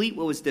complete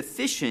what was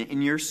deficient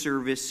in your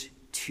service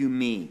to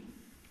me.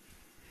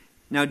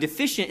 Now,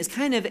 deficient is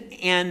kind of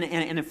an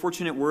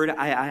unfortunate word.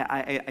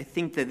 I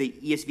think that the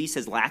ESV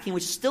says lacking,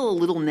 which is still a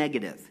little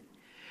negative.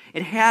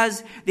 It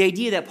has the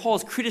idea that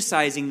Paul's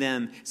criticizing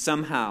them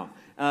somehow.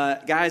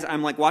 Guys,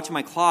 I'm like watching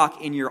my clock,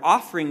 and your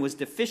offering was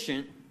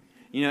deficient.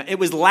 It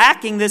was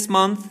lacking this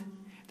month.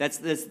 That's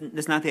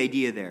not the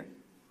idea there.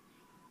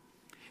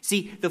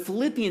 See, the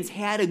Philippians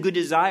had a good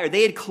desire.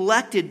 They had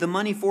collected the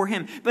money for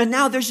him, but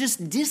now there's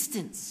just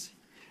distance,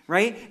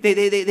 right?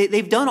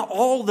 They've done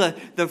all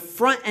the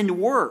front end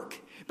work,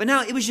 but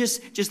now it was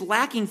just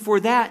lacking for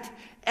that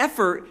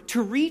effort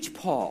to reach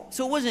Paul.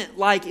 So it wasn't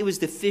like it was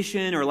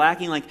deficient or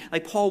lacking,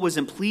 like Paul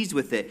wasn't pleased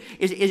with it.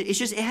 It's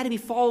just it had to be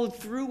followed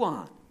through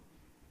on.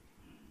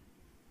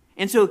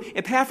 And so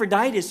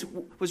Epaphroditus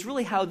was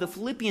really how the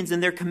Philippians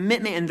and their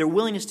commitment and their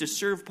willingness to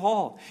serve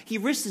Paul. He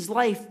risked his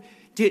life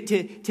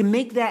to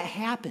make that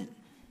happen.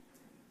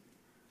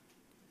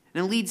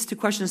 And it leads to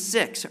question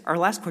 6, our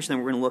last question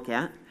that we're going to look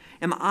at.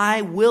 Am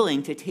I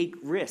willing to take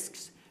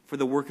risks for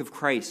the work of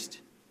Christ?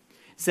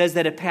 It says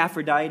that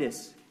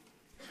Epaphroditus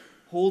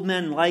hold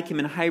men like him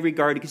in high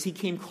regard because he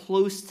came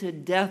close to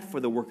death for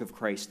the work of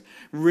Christ,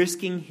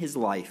 risking his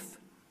life.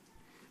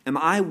 Am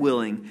I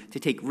willing to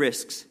take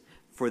risks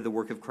for the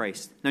work of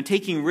Christ? Now,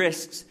 taking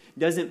risks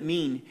doesn't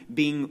mean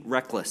being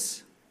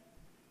reckless.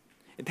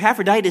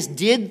 Epaphroditus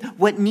did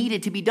what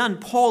needed to be done.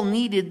 Paul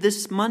needed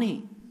this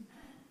money.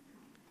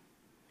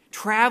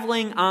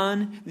 Traveling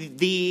on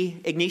the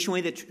Ignatian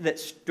Way that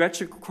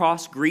stretched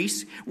across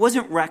Greece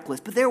wasn't reckless,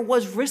 but there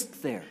was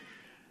risk there.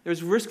 There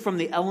was risk from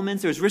the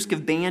elements. There was risk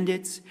of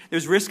bandits.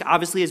 There's risk,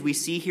 obviously, as we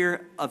see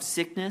here, of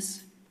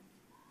sickness.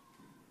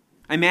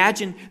 I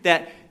imagine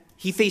that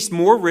he faced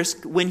more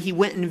risk when he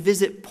went and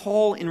visit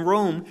Paul in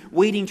Rome,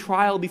 waiting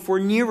trial before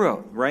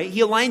Nero, right?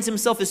 He aligns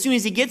himself as soon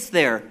as he gets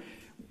there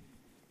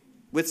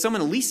with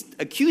someone at least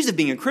accused of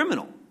being a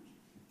criminal.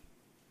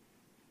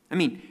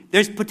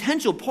 There's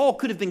potential Paul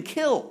could have been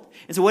killed.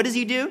 And so what does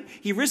he do?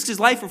 He risks his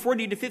life for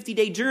 40 to 50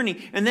 day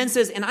journey and then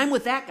says, and I'm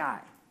with that guy.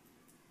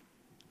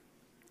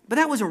 But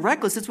that wasn't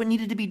reckless. That's what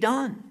needed to be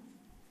done.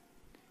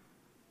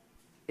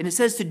 And it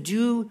says to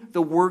do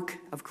the work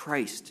of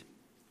Christ.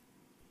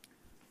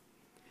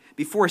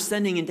 Before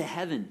ascending into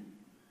heaven,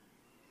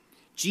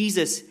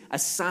 Jesus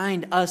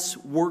assigned us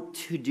work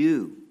to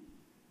do.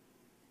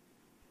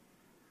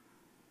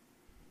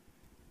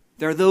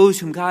 There are those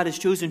whom God has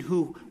chosen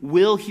who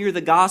will hear the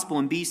gospel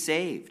and be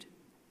saved.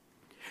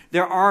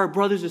 There are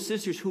brothers and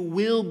sisters who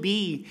will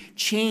be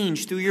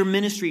changed through your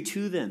ministry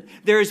to them.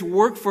 There is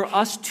work for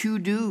us to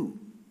do.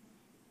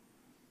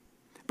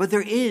 But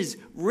there is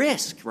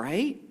risk,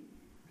 right?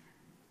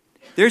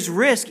 There's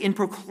risk in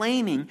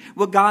proclaiming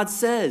what God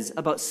says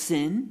about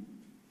sin,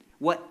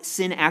 what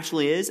sin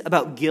actually is,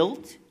 about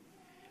guilt,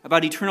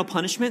 about eternal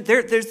punishment.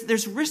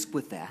 There's risk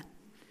with that.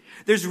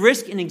 There's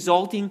risk in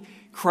exalting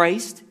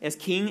Christ as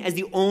King, as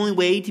the only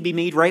way to be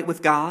made right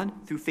with God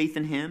through faith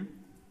in Him.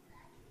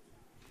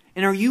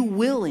 And are you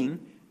willing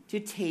to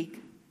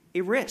take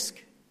a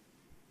risk?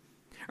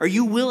 Are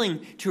you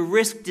willing to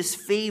risk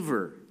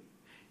disfavor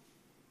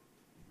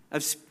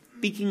of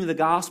speaking the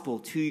gospel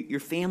to your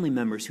family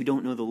members who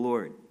don't know the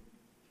Lord?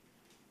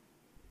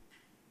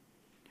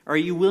 Are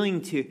you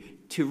willing to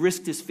to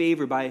risk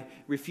disfavor by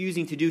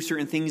refusing to do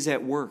certain things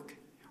at work,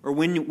 or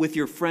when with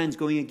your friends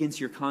going against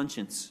your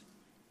conscience?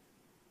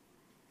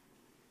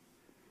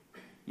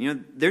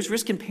 There's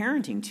risk in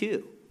parenting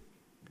too.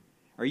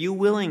 Are you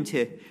willing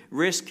to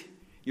risk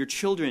your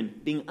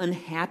children being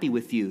unhappy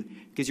with you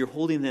because you're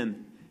holding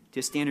them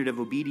to a standard of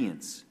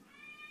obedience?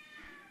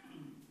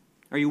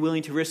 Are you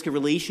willing to risk a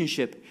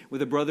relationship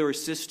with a brother or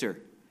sister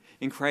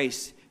in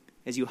Christ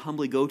as you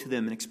humbly go to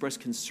them and express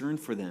concern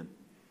for them?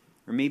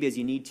 Or maybe as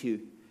you need to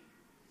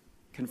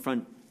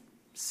confront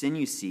sin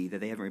you see that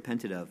they haven't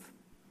repented of.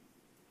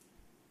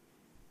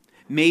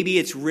 Maybe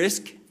it's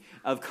risk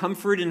of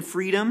comfort and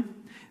freedom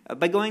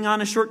by going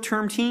on a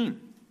short-term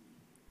team.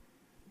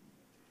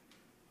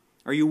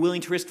 Are you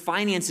willing to risk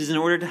finances in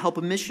order to help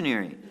a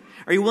missionary?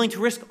 Are you willing to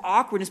risk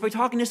awkwardness by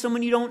talking to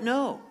someone you don't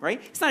know,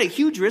 right? It's not a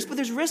huge risk, but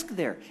there's risk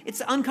there.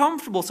 It's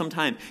uncomfortable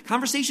sometimes.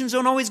 Conversations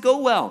don't always go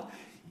well.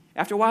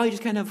 After a while, you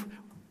just kind of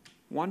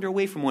wander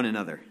away from one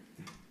another.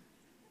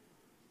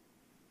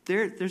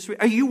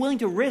 Are you willing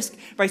to risk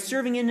by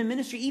serving in the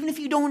ministry, even if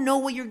you don't know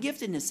what your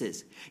giftedness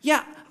is?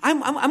 Yeah,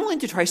 I'm willing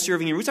to try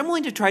serving in Roots. I'm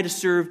willing to try to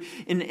serve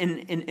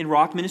in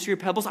Rock Ministry or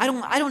Pebbles. I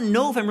don't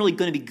know if I'm really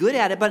going to be good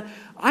at it, but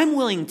I'm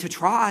willing to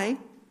try.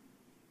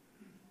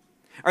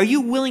 Are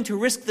you willing to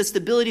risk the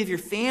stability of your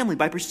family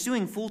by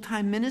pursuing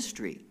full-time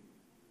ministry?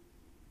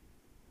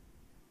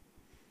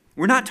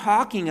 We're not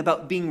talking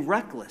about being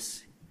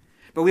reckless,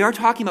 but we are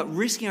talking about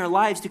risking our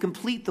lives to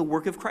complete the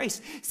work of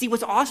Christ. See,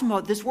 what's awesome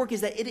about this work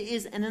is that it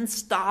is an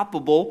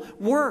unstoppable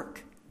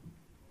work.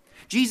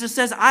 Jesus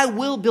says, I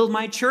will build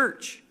my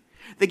church.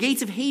 The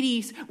gates of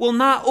Hades will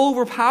not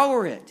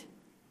overpower it.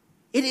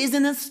 It is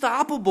an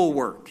unstoppable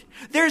work.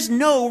 There's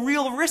no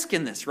real risk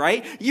in this,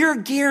 right? You're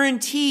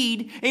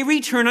guaranteed a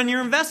return on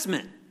your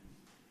investment.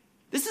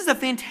 This is a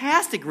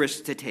fantastic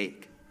risk to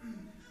take.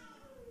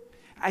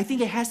 I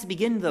think it has to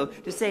begin, though,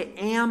 to say,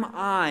 am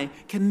I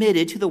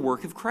committed to the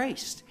work of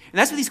Christ? And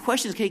that's what these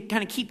questions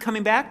kind of keep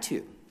coming back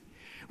to.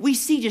 We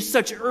see just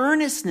such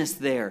earnestness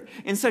there,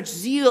 and such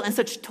zeal, and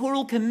such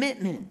total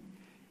commitment.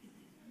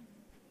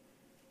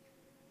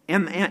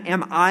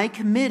 Am I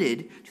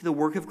committed to the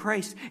work of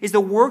Christ? Is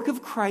the work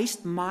of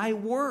Christ my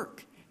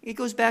work? It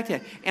goes back to,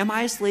 am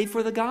I a slave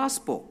for the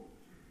gospel?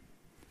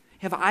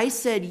 Have I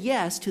said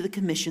yes to the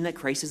commission that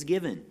Christ has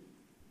given?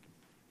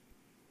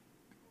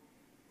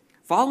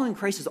 Following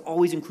Christ has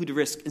always included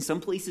risk, in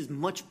some places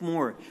much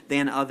more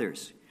than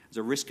others. There's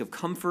a risk of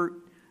comfort,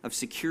 of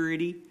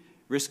security,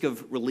 risk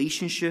of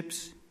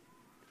relationships,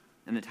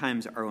 and at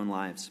times our own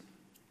lives.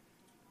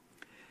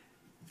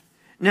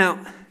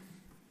 Now,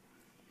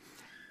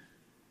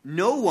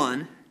 no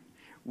one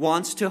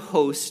wants to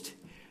host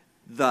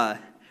the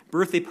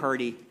birthday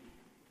party,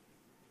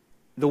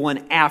 the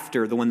one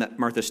after the one that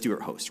Martha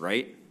Stewart hosts,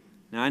 right?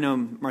 Now, I know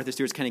Martha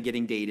Stewart's kind of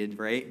getting dated,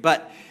 right?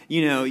 But,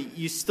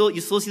 you still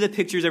see the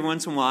pictures every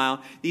once in a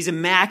while. These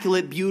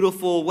immaculate,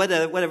 beautiful,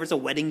 whatever, it's a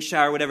wedding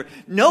shower, whatever.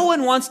 No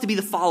one wants to be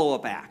the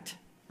follow-up act,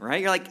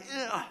 right? You're like,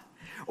 ugh.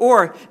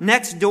 Or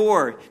next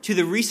door to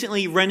the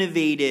recently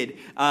renovated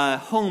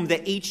home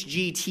that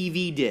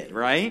HGTV did,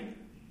 right?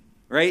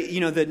 Right?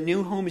 The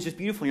new home is just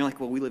beautiful. And you're like,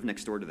 well, we live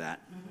next door to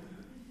that.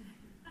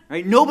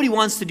 Right? Nobody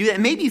wants to do that.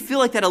 And maybe you feel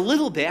like that a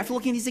little bit after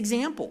looking at these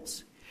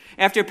examples.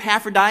 After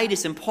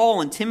Epaphroditus and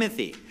Paul and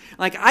Timothy.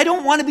 Like, I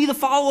don't want to be the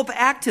follow-up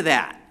act to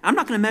that. I'm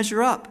not going to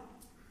measure up.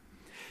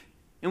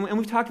 And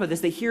we've talked about this.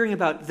 They're hearing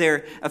about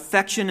their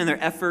affection and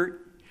their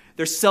effort,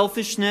 their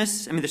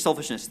selfishness.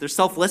 Their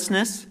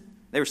selflessness.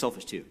 They were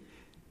selfish too.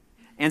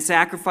 And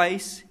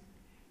sacrifice.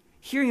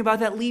 Hearing about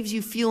that leaves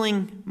you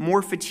feeling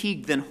more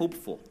fatigued than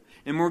hopeful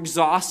and more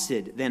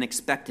exhausted than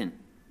expectant.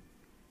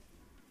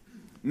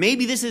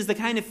 Maybe this is the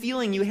kind of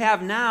feeling you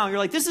have now. You're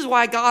like, this is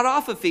why I got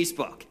off of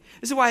Facebook.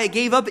 This is why I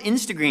gave up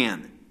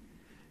Instagram.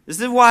 This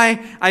is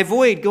why I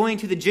avoid going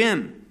to the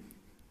gym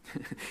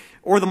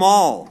or the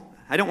mall.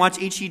 I don't watch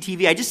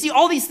HGTV. I just see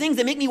all these things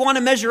that make me want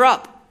to measure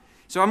up.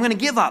 So I'm going to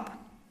give up.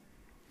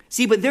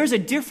 See, but there's a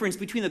difference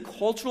between the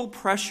cultural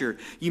pressure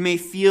you may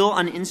feel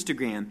on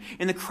Instagram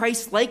and the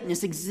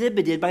Christ-likeness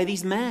exhibited by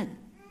these men.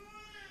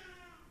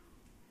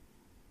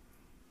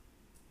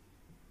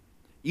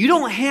 You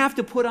don't have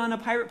to put on a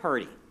pirate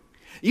party.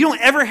 You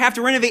don't ever have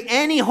to renovate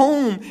any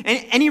home,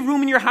 any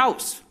room in your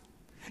house.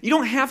 You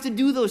don't have to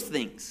do those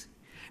things.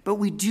 But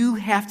we do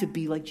have to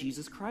be like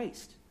Jesus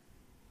Christ.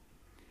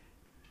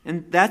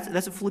 And that's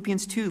what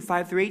Philippians 2,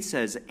 5-8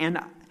 says. And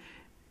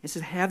it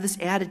says, have this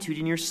attitude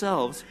in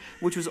yourselves,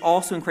 which was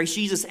also in Christ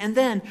Jesus. And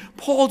then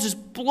Paul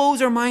just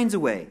blows our minds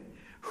away.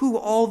 Who,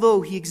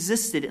 although he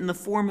existed in the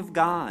form of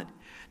God,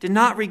 did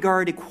not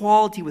regard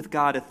equality with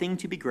God a thing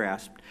to be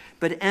grasped,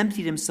 but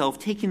emptied himself,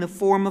 taking the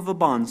form of a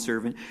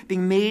bondservant,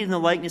 being made in the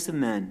likeness of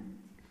men.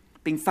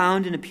 Being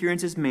found in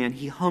appearance as man,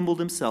 he humbled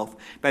himself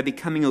by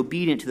becoming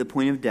obedient to the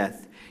point of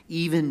death,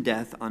 even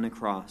death on a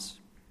cross.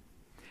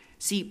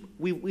 See,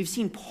 we've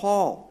seen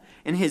Paul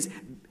and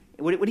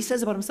what he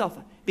says about himself,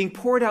 being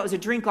poured out as a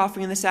drink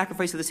offering in the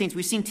sacrifice of the saints.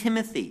 We've seen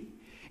Timothy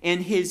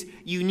and his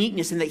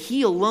uniqueness, and that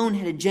he alone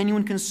had a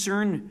genuine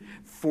concern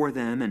for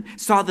them and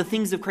saw the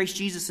things of Christ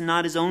Jesus and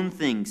not his own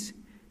things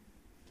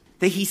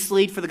that he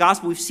slayed for the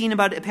gospel. We've seen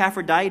about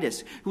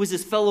Epaphroditus, who was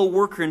his fellow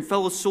worker and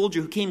fellow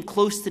soldier who came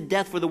close to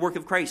death for the work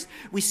of Christ.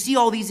 We see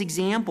all these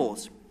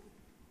examples.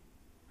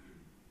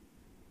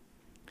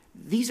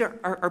 These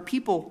are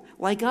people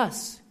like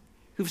us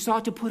who've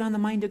sought to put on the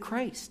mind of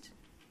Christ.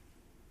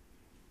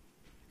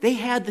 They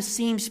had the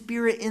same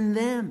spirit in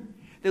them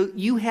that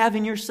you have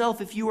in yourself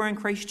if you are in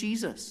Christ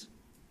Jesus.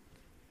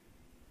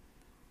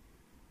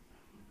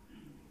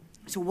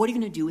 So what are you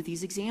going to do with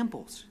these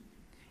examples?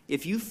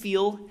 If you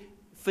feel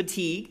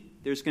fatigue,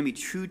 there's going to be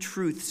two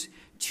truths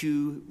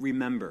to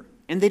remember.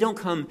 And they don't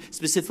come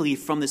specifically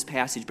from this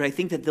passage, but I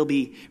think that they'll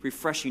be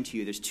refreshing to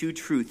you. There's two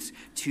truths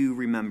to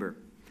remember.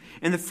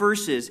 And the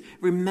first is,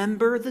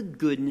 remember the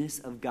goodness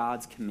of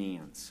God's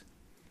commands.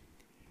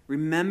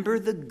 Remember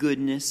the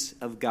goodness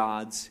of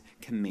God's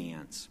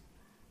commands.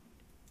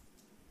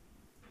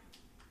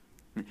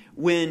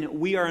 When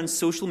we are on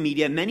social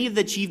media, many of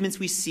the achievements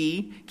we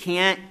see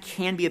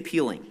can be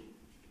appealing,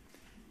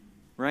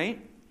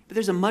 right? But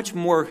there's a much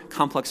more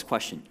complex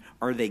question.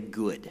 Are they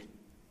good?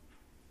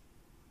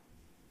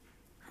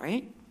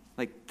 Right?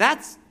 Like,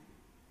 that's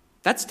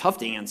tough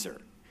to answer.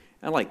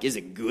 And like, is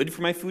it good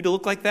for my food to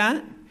look like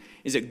that?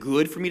 Is it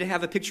good for me to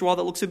have a picture wall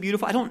that looks so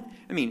beautiful?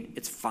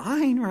 It's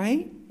fine,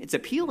 right? It's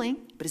appealing,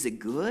 but is it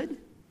good?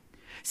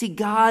 See,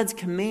 God's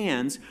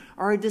commands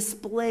are a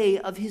display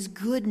of his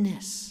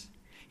goodness.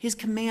 His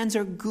commands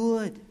are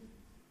good.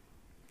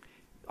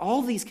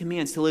 All these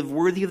commands to live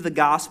worthy of the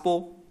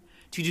gospel,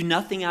 to do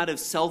nothing out of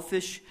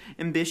selfish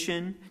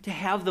ambition, to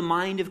have the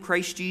mind of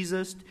Christ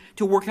Jesus,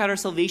 to work out our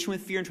salvation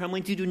with fear and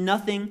trembling, to do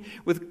nothing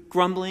with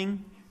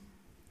grumbling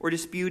or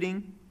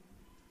disputing,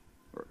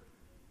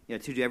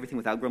 to do everything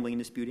without grumbling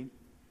and disputing.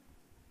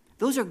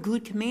 Those are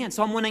good commands.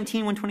 Psalm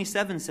 119,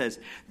 127 says,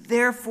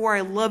 "Therefore I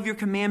love your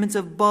commandments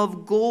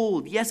above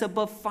gold." Yes,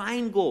 above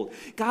fine gold.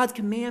 God's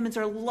commandments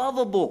are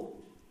lovable.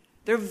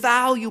 They're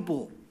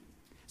valuable.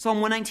 Psalm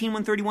 119,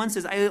 131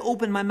 says, "I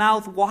opened my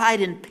mouth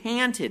wide and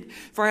panted,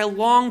 for I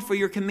longed for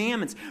your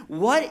commandments."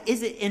 What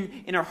is it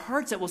in our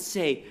hearts that will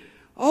say,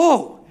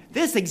 oh,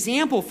 this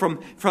example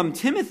from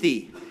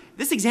Timothy,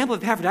 this example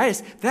of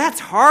Epaphroditus,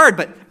 that's hard,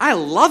 but I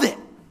love it,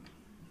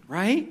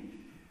 right?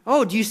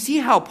 Oh, do you see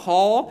how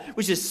Paul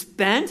was just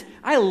spent?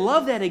 I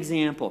love that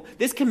example.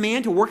 This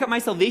command to work out my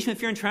salvation with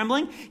fear and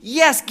trembling?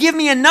 Yes, give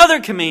me another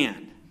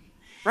command.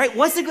 Right?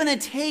 What's it going to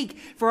take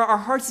for our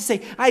hearts to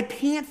say, I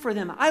pant for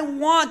them. I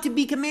want to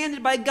be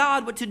commanded by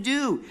God what to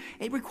do.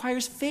 It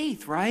requires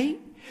faith, right?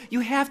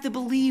 You have to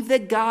believe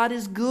that God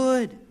is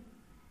good.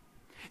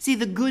 See,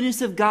 the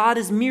goodness of God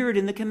is mirrored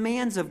in the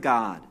commands of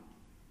God.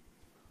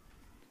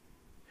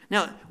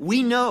 Now,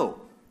 we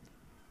know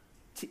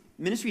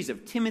ministries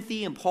of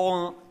Timothy and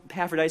Paul and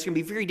Epaphroditus are going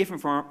to be very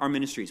different from our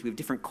ministries. We have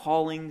different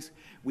callings.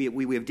 We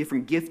have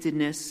different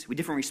giftedness. We have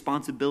different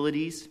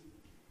responsibilities.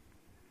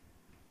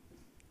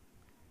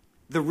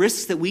 The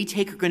risks that we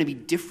take are going to be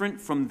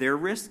different from their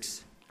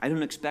risks. I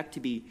don't expect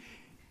to be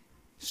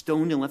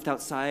stoned and left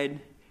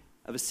outside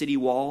of a city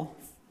wall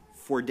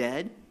for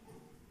dead.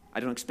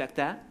 I don't expect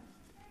that.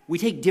 We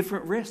take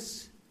different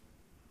risks.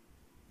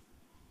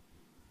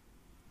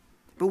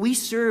 But we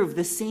serve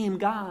the same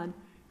God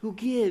who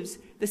gives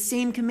the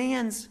same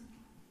commands.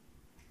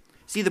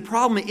 See, the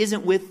problem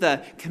isn't with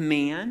the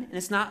command, and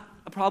it's not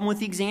a problem with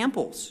the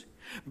examples.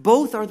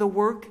 Both are the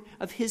work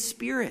of his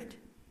Spirit.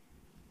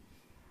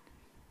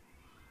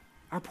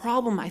 Our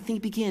problem, I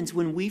think, begins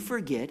when we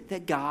forget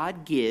that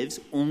God gives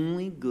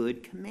only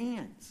good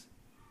commands.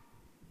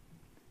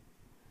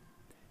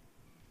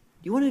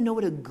 Do you want to know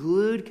what a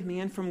good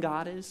command from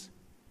God is?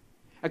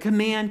 A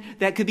command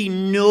that could be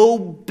no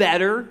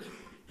better.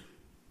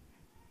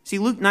 See,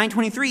 Luke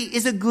 9:23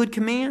 is a good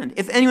command.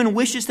 If anyone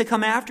wishes to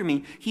come after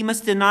me, he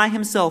must deny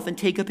himself and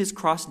take up his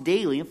cross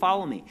daily and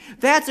follow me.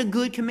 That's a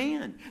good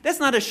command. That's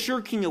not a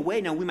shirking away.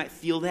 Now, we might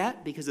feel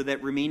that because of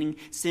that remaining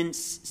sin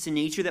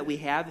nature that we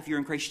have if you're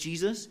in Christ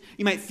Jesus.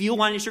 You might feel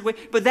wanting to shirk away,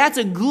 but that's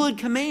a good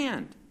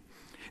command.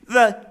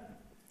 The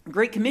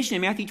Great Commission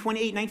in Matthew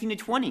 28,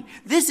 19-20.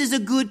 This is a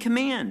good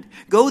command.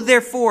 Go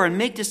therefore and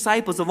make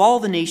disciples of all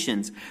the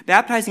nations,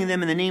 baptizing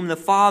them in the name of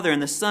the Father and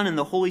the Son and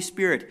the Holy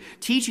Spirit,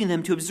 teaching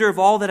them to observe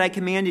all that I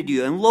commanded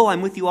you. And lo,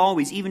 I'm with you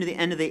always, even to the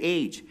end of the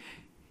age.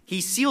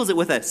 He seals it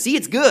with a, see,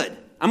 it's good.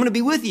 I'm going to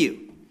be with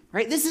you.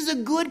 Right? This is a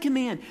good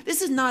command.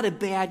 This is not a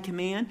bad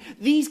command.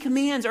 These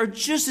commands are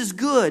just as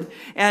good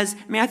as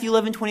Matthew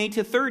 11,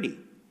 28-30.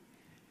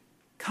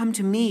 Come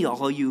to me,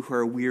 all you who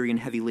are weary and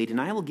heavy laden,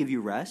 and I will give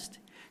you rest.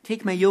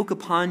 Take my yoke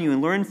upon you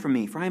and learn from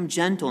me, for I am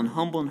gentle and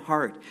humble in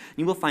heart, and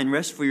you will find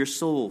rest for your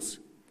souls.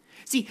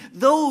 See,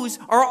 those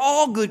are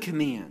all good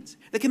commands.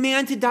 The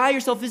command to die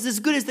yourself is as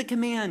good as the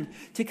command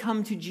to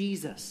come to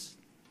Jesus.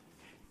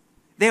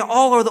 They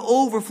all are the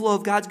overflow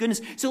of God's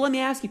goodness. So let me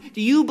ask you,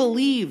 do you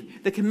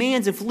believe the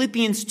commands of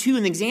Philippians 2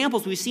 and the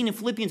examples we've seen in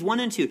Philippians 1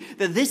 and 2,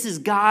 that this is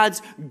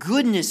God's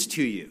goodness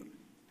to you?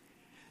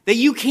 That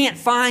you can't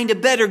find a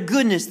better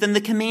goodness than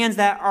the commands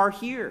that are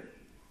here?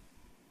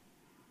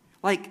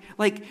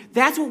 Like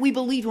that's what we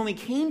believed when we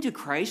came to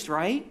Christ,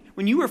 right?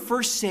 When you were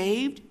first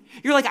saved,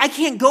 you're like, I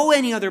can't go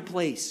any other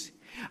place.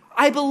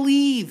 I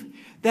believe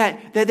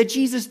that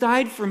Jesus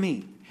died for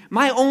me.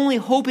 My only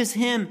hope is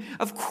him.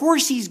 Of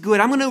course he's good.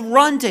 I'm going to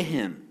run to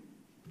him.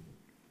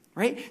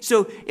 Right?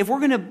 So if we're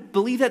going to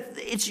believe that,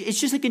 it's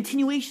just a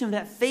continuation of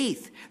that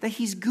faith, that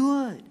he's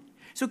good.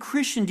 So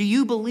Christian, do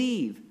you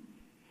believe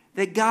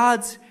that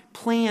God's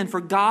plan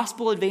for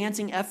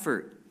gospel-advancing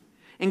effort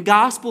and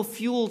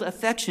gospel-fueled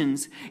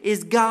affections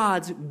is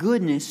God's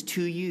goodness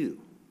to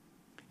you?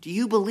 Do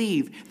you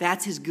believe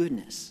that's his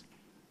goodness?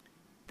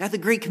 That the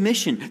Great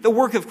Commission, the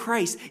work of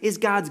Christ, is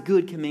God's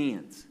good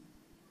commands?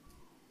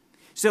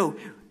 So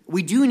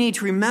we do need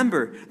to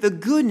remember the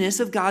goodness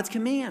of God's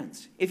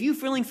commands. If you're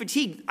feeling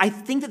fatigued, I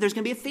think that there's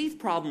going to be a faith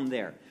problem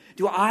there.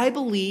 Do I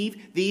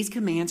believe these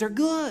commands are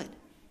good?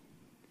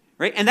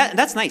 Right? And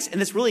that's nice. And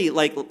that's really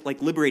like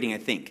liberating, I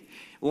think.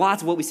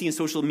 Lots of what we see in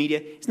social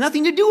media has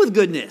nothing to do with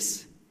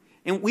goodness.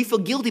 And we feel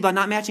guilty about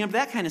not matching up to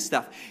that kind of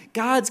stuff.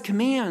 God's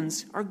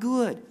commands are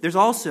good. There's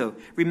also,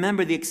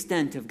 remember the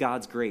extent of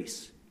God's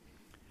grace.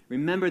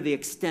 Remember the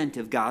extent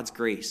of God's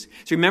grace.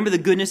 So remember the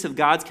goodness of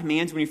God's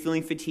commands when you're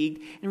feeling fatigued.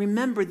 And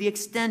remember the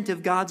extent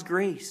of God's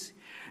grace.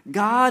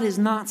 God is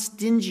not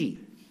stingy.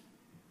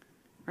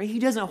 Right? He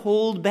doesn't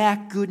hold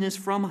back goodness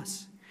from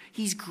us.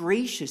 He's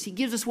gracious. He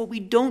gives us what we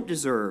don't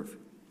deserve.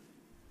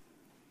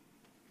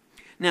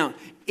 Now,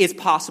 it's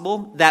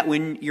possible that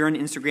when you're on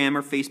Instagram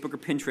or Facebook or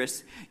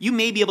Pinterest, you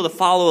may be able to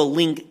follow a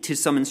link to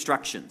some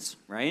instructions,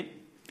 right?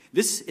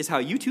 This is how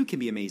you too can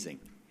be amazing.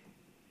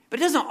 But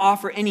it doesn't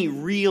offer any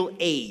real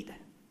aid.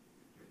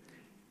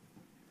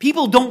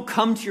 People don't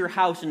come to your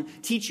house and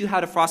teach you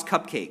how to frost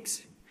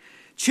cupcakes.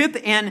 Chip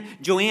and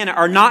Joanna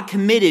are not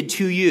committed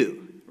to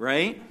you,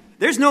 right?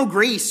 There's no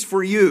grace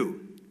for you.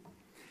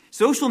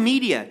 Social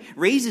media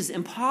raises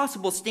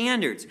impossible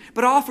standards,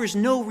 but offers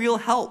no real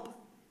help.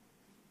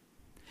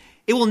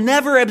 It will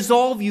never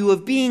absolve you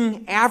of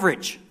being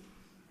average.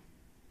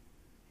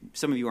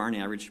 Some of you aren't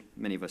average,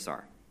 many of us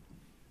are.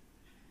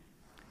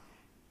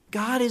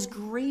 God is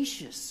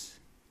gracious.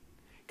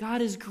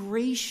 God is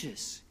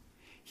gracious.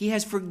 He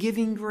has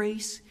forgiving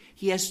grace.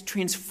 He has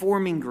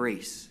transforming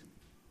grace.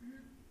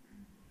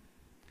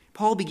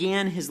 Paul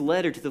began his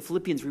letter to the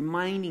Philippians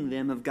reminding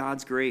them of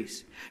God's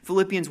grace.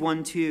 Philippians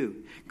 1:2,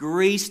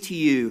 grace to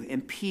you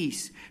and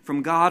peace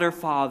from God our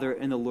Father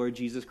and the Lord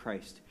Jesus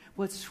Christ.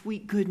 What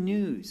sweet good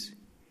news.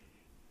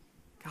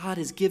 God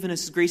has given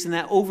us grace, and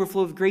that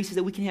overflow of grace is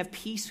that we can have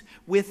peace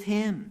with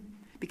him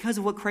because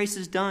of what Christ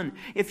has done.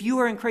 If you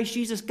are in Christ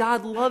Jesus,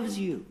 God loves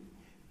you.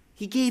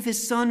 He gave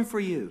his son for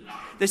you.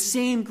 The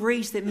same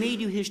grace that made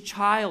you his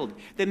child,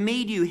 that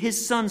made you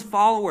his son's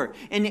follower,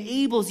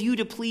 enables you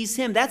to please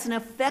him. That's an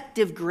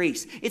effective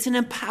grace. It's an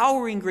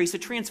empowering grace, a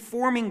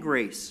transforming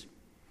grace.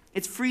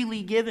 It's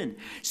freely given.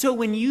 So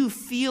when you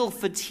feel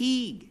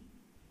fatigue,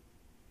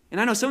 and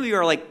I know some of you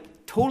are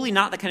like totally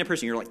not that kind of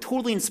person. You're like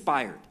totally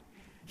inspired.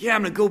 Yeah,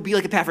 I'm going to go be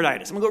like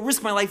Epaphroditus. I'm going to go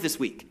risk my life this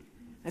week.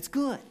 That's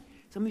good.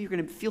 Some of you are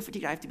going to feel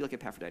fatigued. I have to be like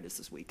Epaphroditus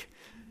this week.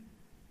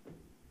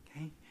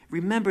 Okay?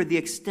 Remember the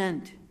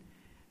extent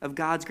of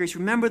God's grace.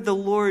 Remember the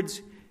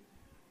Lord's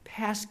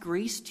past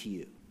grace to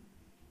you.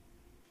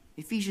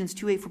 Ephesians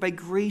 2:8, for by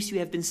grace you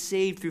have been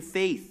saved through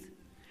faith.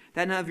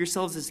 That not of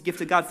yourselves is a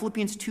gift of God.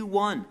 Philippians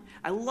 2:1.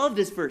 I love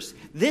this verse.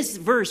 This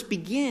verse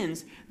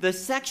begins the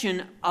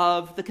section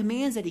of the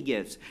commands that he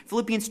gives.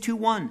 Philippians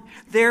 2:1.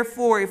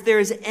 Therefore, if there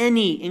is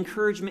any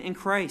encouragement in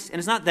Christ, and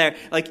it's not there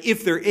like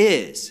if there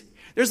is.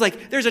 There's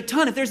a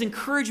ton. If there's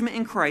encouragement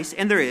in Christ,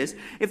 and there is,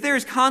 if there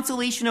is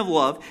consolation of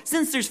love,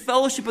 since there's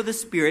fellowship of the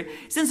Spirit,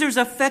 since there's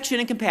affection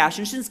and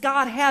compassion, since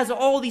God has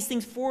all these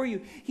things for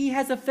you, he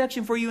has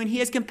affection for you, and he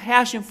has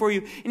compassion for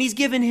you, and he's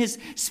given his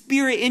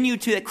Spirit in you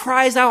that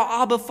cries out,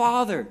 Abba,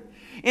 Father.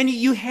 And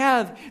you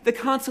have the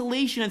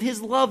consolation of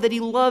his love, that he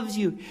loves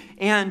you,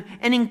 and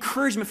an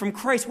encouragement from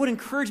Christ. What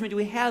encouragement do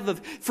we have of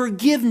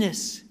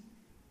forgiveness?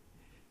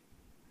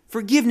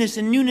 Forgiveness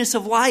and newness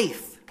of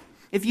life.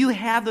 If you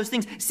have those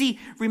things, see,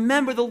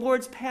 remember the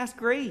Lord's past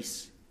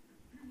grace.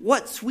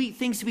 What sweet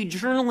things to be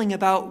journaling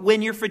about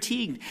when you're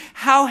fatigued.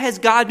 How has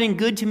God been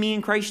good to me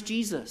in Christ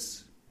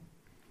Jesus?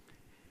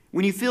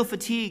 When you feel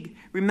fatigued,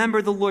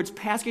 remember the Lord's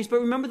past grace,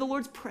 but remember the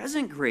Lord's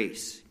present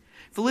grace.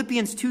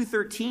 Philippians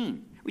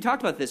 2:13. We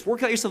talked about this.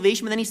 Work out your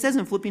salvation, but then he says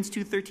in Philippians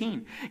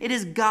 2:13, it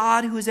is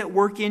God who is at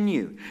work in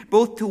you,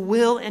 both to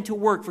will and to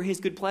work for his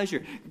good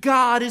pleasure.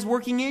 God is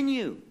working in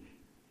you.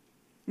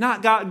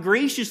 Not God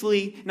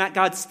graciously, not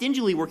God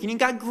stingily working in,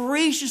 God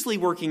graciously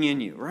working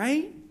in you,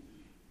 right?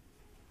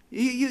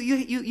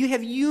 You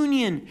have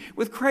union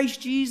with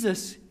Christ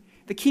Jesus,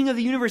 the King of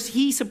the universe.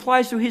 He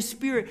supplies through his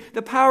Spirit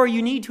the power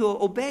you need to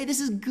obey. This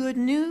is good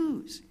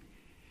news.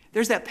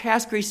 There's that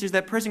past grace, there's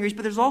that present grace,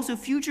 but there's also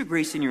future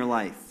grace in your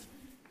life.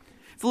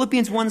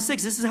 Philippians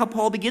 1:6, this is how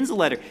Paul begins the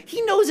letter.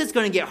 He knows it's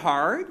going to get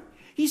hard.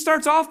 He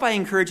starts off by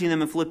encouraging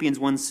them in Philippians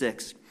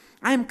 1:6.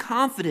 I am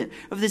confident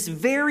of this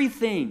very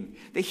thing,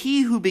 that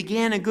he who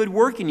began a good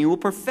work in you will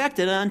perfect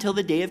it until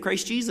the day of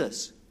Christ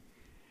Jesus.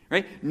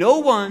 right? No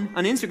one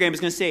on Instagram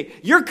is going to say,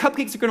 your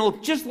cupcakes are going to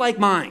look just like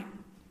mine,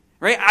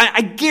 right?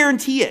 I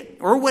guarantee it,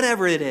 or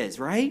whatever it is,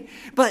 right?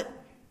 But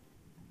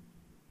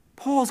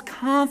Paul's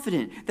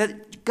confident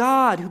that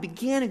God, who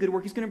began a good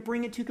work, is going to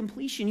bring it to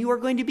completion. You are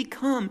going to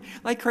become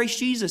like Christ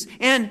Jesus.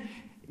 And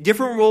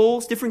different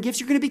roles, different gifts,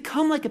 you're going to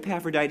become like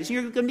Epaphroditus, and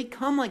you're going to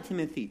become like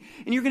Timothy,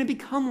 and you're going to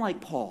become like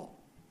Paul.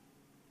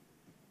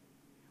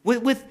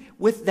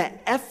 With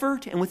that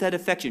effort and with that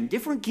affection,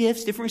 different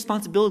gifts, different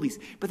responsibilities,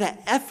 but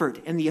that effort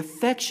and the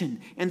affection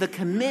and the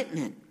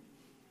commitment.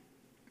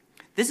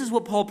 This is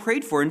what Paul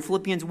prayed for in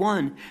Philippians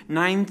 1,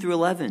 9 through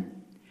 11.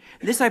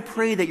 This I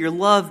pray, that your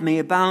love may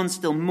abound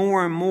still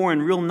more and more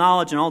in real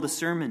knowledge and all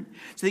discernment,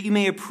 so that you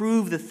may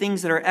approve the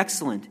things that are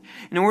excellent,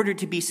 in order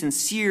to be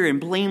sincere and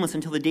blameless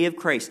until the day of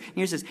Christ. And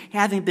here it says,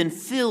 having been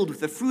filled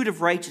with the fruit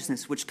of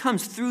righteousness, which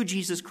comes through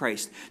Jesus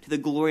Christ, to the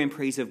glory and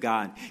praise of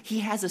God. He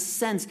has a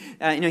sense,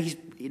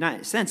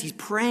 he's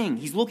praying,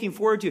 he's looking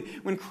forward to,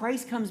 when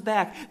Christ comes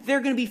back,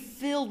 they're going to be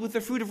filled with the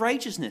fruit of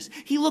righteousness.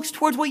 He looks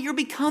towards what you're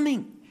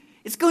becoming.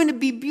 It's going to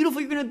be beautiful.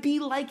 You're going to be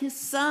like his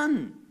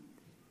son.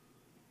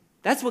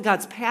 That's what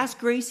God's past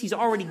grace He's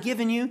already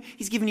given you.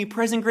 He's given you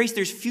present grace.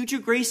 There's future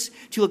grace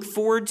to look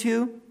forward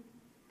to.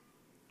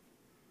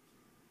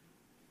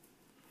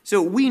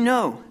 So we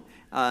know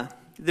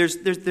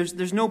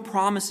there's no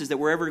promises that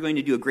we're ever going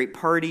to do a great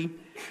party,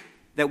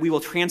 that we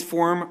will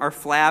transform our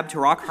flab to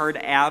rock-hard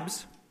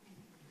abs,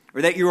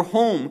 or that your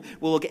home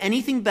will look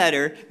anything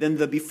better than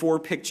the before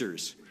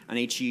pictures on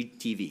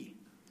HGTV,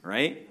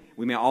 right?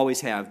 We may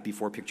always have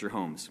before picture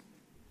homes.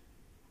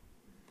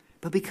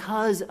 But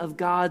because of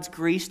God's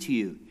grace to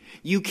you,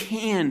 you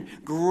can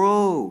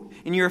grow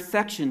in your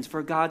affections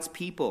for God's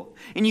people.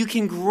 And you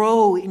can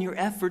grow in your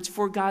efforts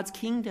for God's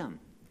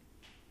kingdom.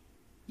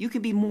 You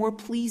can be more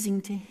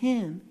pleasing to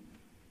Him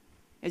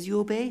as you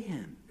obey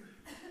Him.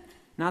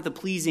 Not the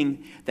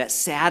pleasing that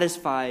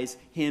satisfies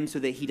Him so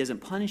that He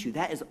doesn't punish you.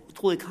 That is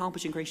totally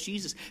accomplished in Christ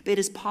Jesus. But it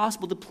is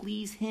possible to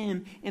please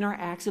Him in our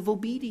acts of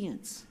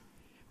obedience.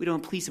 We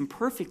don't please Him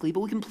perfectly, but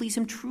we can please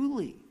Him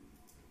truly.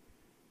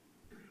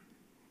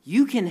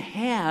 You can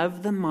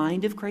have the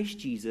mind of Christ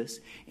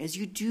Jesus as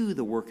you do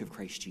the work of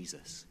Christ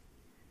Jesus.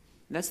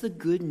 And that's the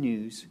good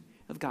news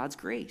of God's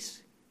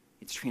grace.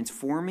 It's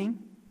transforming,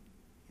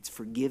 it's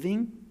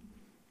forgiving,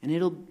 and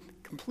it'll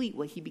complete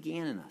what He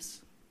began in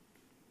us.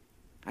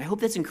 I hope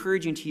that's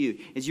encouraging to you.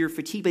 As you're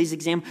fatigued by this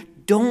exam,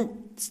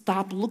 don't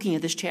stop looking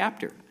at this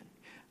chapter.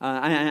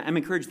 I'm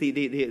encouraged.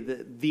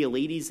 The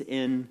ladies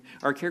in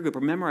our care group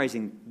are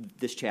memorizing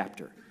this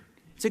chapter.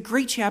 It's a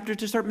great chapter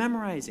to start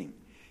memorizing.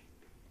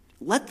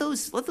 Let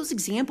those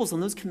examples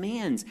and those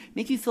commands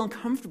make you feel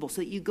uncomfortable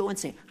so that you go and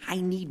say, I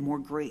need more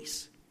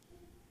grace.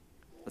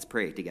 Let's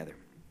pray together.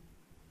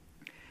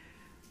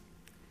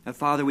 Now,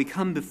 Father, we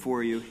come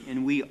before you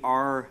and we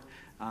are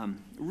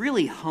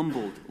really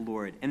humbled,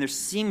 Lord. And there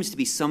seems to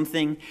be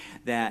something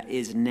that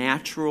is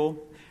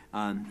natural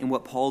in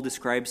what Paul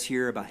describes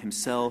here about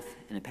himself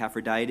and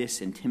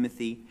Epaphroditus and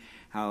Timothy,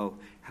 how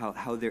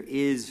there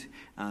is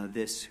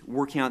this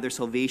working out their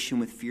salvation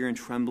with fear and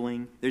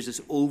trembling. There's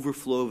this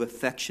overflow of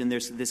affection.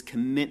 There's this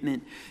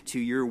commitment to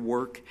your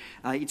work.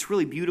 It's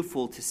really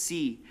beautiful to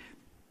see.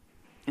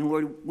 And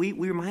Lord, we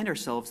remind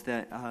ourselves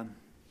that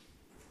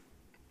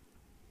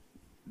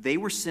they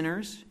were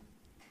sinners.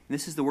 And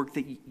this is the work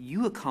that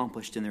you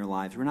accomplished in their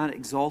lives. We're not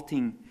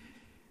exalting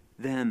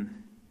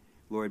them,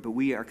 Lord, but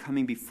we are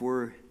coming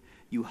before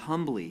you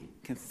humbly,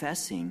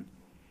 confessing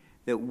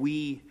that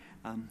we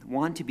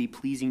want to be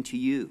pleasing to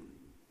you.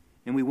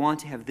 And we want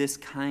to have this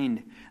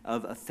kind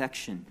of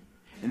affection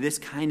and this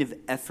kind of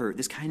effort,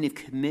 this kind of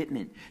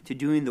commitment to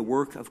doing the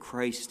work of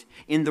Christ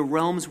in the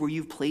realms where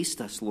you've placed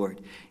us,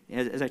 Lord.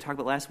 As I talked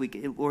about last week,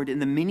 Lord, in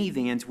the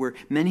minivans where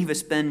many of us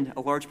spend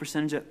a large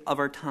percentage of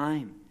our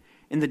time,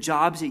 in the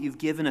jobs that you've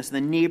given us, in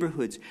the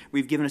neighborhoods where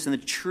you've given us, in the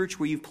church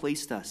where you've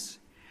placed us.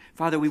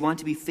 Father, we want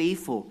to be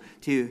faithful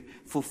to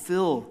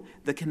fulfill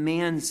the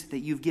commands that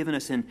you've given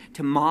us and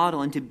to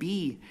model and to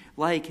be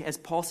like, as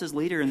Paul says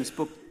later in this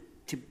book,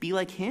 to be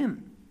like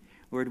him.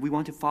 Lord, we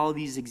want to follow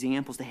these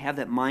examples, to have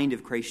that mind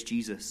of Christ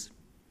Jesus.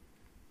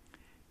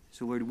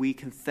 So, Lord, we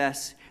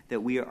confess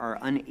that we are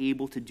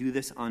unable to do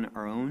this on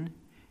our own.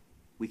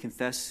 We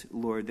confess,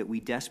 Lord, that we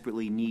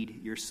desperately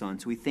need your Son.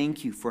 So we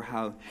thank you for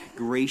how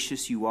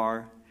gracious you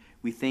are.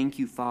 We thank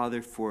you,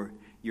 Father, for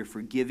your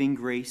forgiving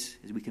grace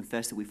as we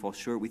confess that we fall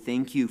short. We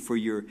thank you for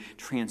your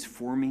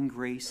transforming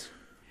grace.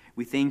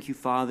 We thank you,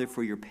 Father,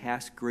 for your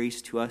past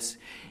grace to us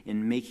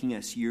in making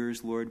us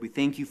yours, Lord. We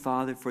thank you,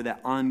 Father, for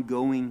that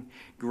ongoing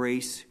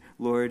grace,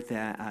 Lord,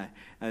 that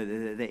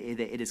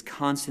it is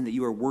constant, that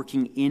you are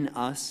working in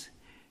us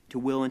to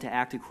will and to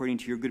act according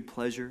to your good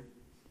pleasure.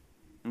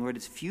 And Lord,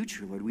 it's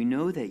future, Lord. We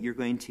know that you're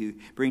going to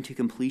bring to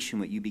completion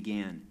what you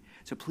began.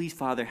 So please,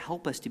 Father,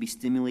 help us to be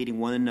stimulating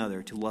one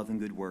another to love and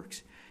good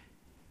works.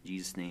 In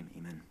Jesus' name,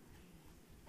 amen.